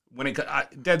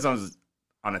Dead Zone's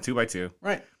on a 2x2,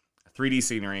 Right. 3D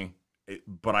scenery,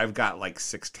 but I've got like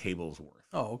 6 tables worth.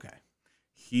 Oh, okay.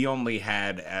 He only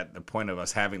had, at the point of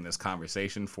us having this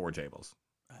conversation, 4 tables.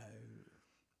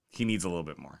 He needs a little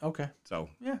bit more. Okay. So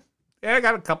Yeah. I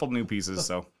got a couple new pieces.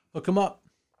 So Hook him up.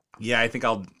 yeah, I think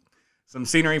I'll some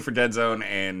scenery for Dead Zone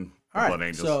and All right. Blood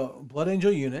Angels. So Blood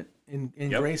Angel unit in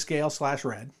Yep. grayscale /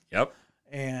 red, Yep.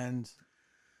 and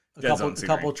Dead Zone a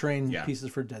couple scenery. train Yeah. pieces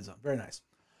for Dead Zone. Very nice.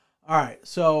 All right.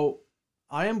 So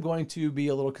I am going to be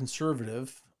a little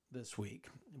conservative this week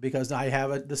because I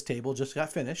have this table just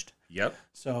got finished. Yep.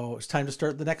 So it's time to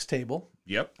start the next table.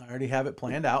 Yep. I already have it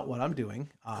planned out what I'm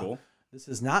doing. Cool. This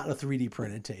is not a 3D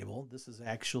printed table. This is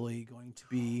actually going to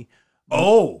be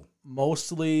Oh.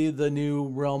 mostly the new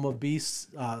Realm of Beasts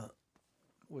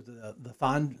with the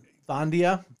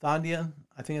Thondia.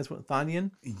 I think that's what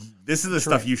Thondian. This is the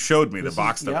stuff you showed me, the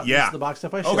box stuff. Yep, Yeah. this is the box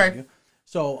stuff I showed Okay. you.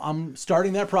 So I'm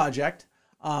starting that project.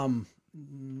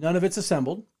 None of it's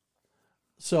assembled.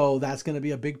 So that's going to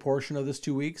be a big portion of this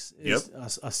 2 weeks is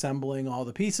assembling all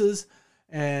the pieces.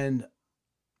 And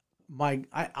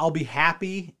I'll be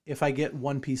happy if I get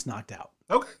one piece knocked out.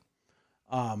 Okay.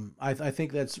 I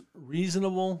think that's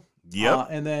reasonable. Yep.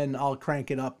 And then I'll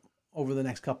crank it up over the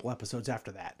next couple episodes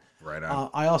after that. Right on.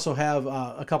 I also have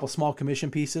a couple small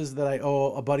commission pieces that I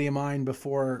owe a buddy of mine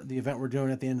before the event we're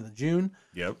doing at the end of June.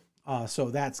 Yep. So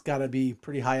that's got to be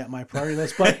pretty high up my priority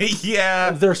list, but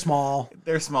Yeah. they're small.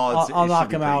 They're small. I'll it knock should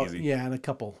be them pretty out. easy. Yeah, in a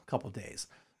couple days.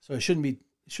 So it shouldn't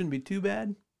be too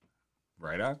bad.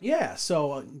 Right on. Yeah.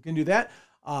 So I'm gonna do that.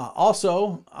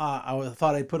 Also, I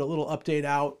thought I'd put a little update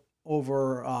out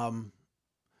over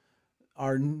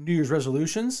our New Year's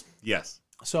resolutions. Yes.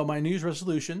 So my New Year's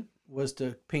resolution was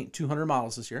to paint 200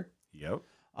 models this year. Yep.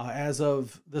 As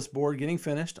of this board getting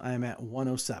finished, I am at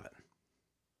 107.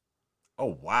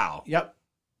 Oh wow. Yep.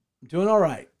 Doing all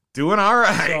right. Doing all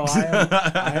right. So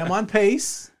I am on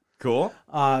pace. Cool.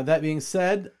 That being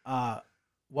said,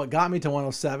 what got me to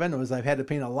 107 was I've had to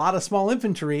paint a lot of small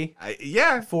infantry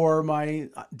Yeah. for my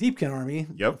Deepkin army.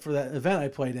 Yep. For that event I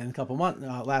played in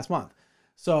last month.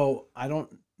 So I don't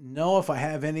know if I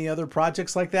have any other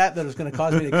projects like that is going to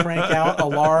cause me to crank out a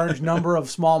large number of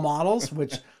small models,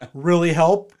 which really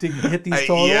help to hit these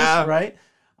totals, Yeah. right?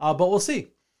 But we'll see.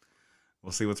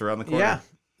 We'll see what's around the corner. Yeah.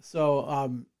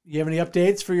 So you have any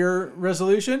updates for your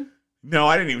resolution? No,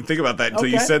 I didn't even think about that until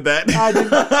you Okay. said that. I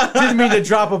didn't mean to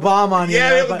drop a bomb on you.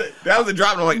 Yeah, but that was a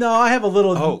drop. And I'm like, no, I have a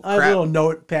little crap.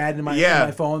 notepad in my Yeah.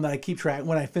 phone that I keep track.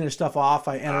 When I finish stuff off,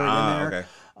 I enter it in there.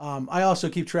 Okay. I also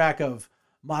keep track of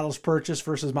models purchased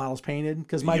versus models painted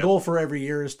because my Yep. goal for every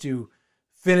year is to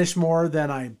finish more than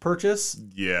I purchase.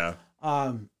 Yeah.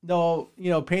 Though,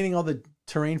 painting all the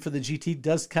terrain for the GT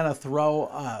does kind of throw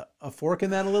a fork in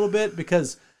that a little bit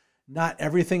because not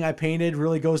everything I painted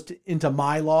really goes into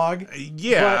my log.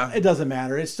 Yeah. But it doesn't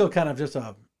matter. It's still kind of just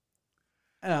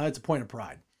it's a point of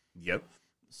pride. Yep.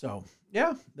 So,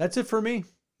 yeah, that's it for me.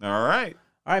 All right.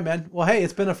 All right, man. Well, hey,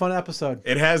 it's been a fun episode.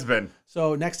 It has been.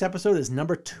 So, next episode is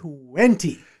number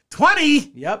 20.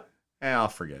 20? Yep. I'll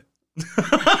forget.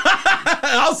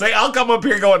 I'll come up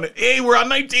here going, hey, we're on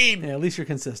 19. Yeah, at least you're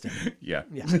consistent. Yeah.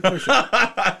 Yeah, for sure.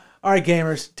 All right,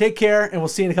 gamers. Take care, and we'll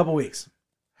see you in a couple weeks.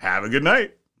 Have a good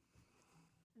night.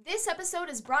 This episode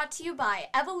is brought to you by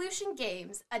Evolution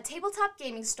Games, a tabletop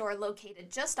gaming store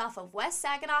located just off of West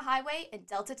Saginaw Highway in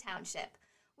Delta Township.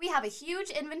 We have a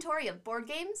huge inventory of board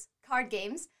games, card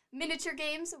games, miniature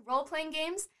games, role-playing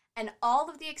games, and all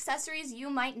of the accessories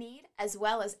you might need, as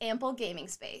well as ample gaming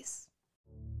space.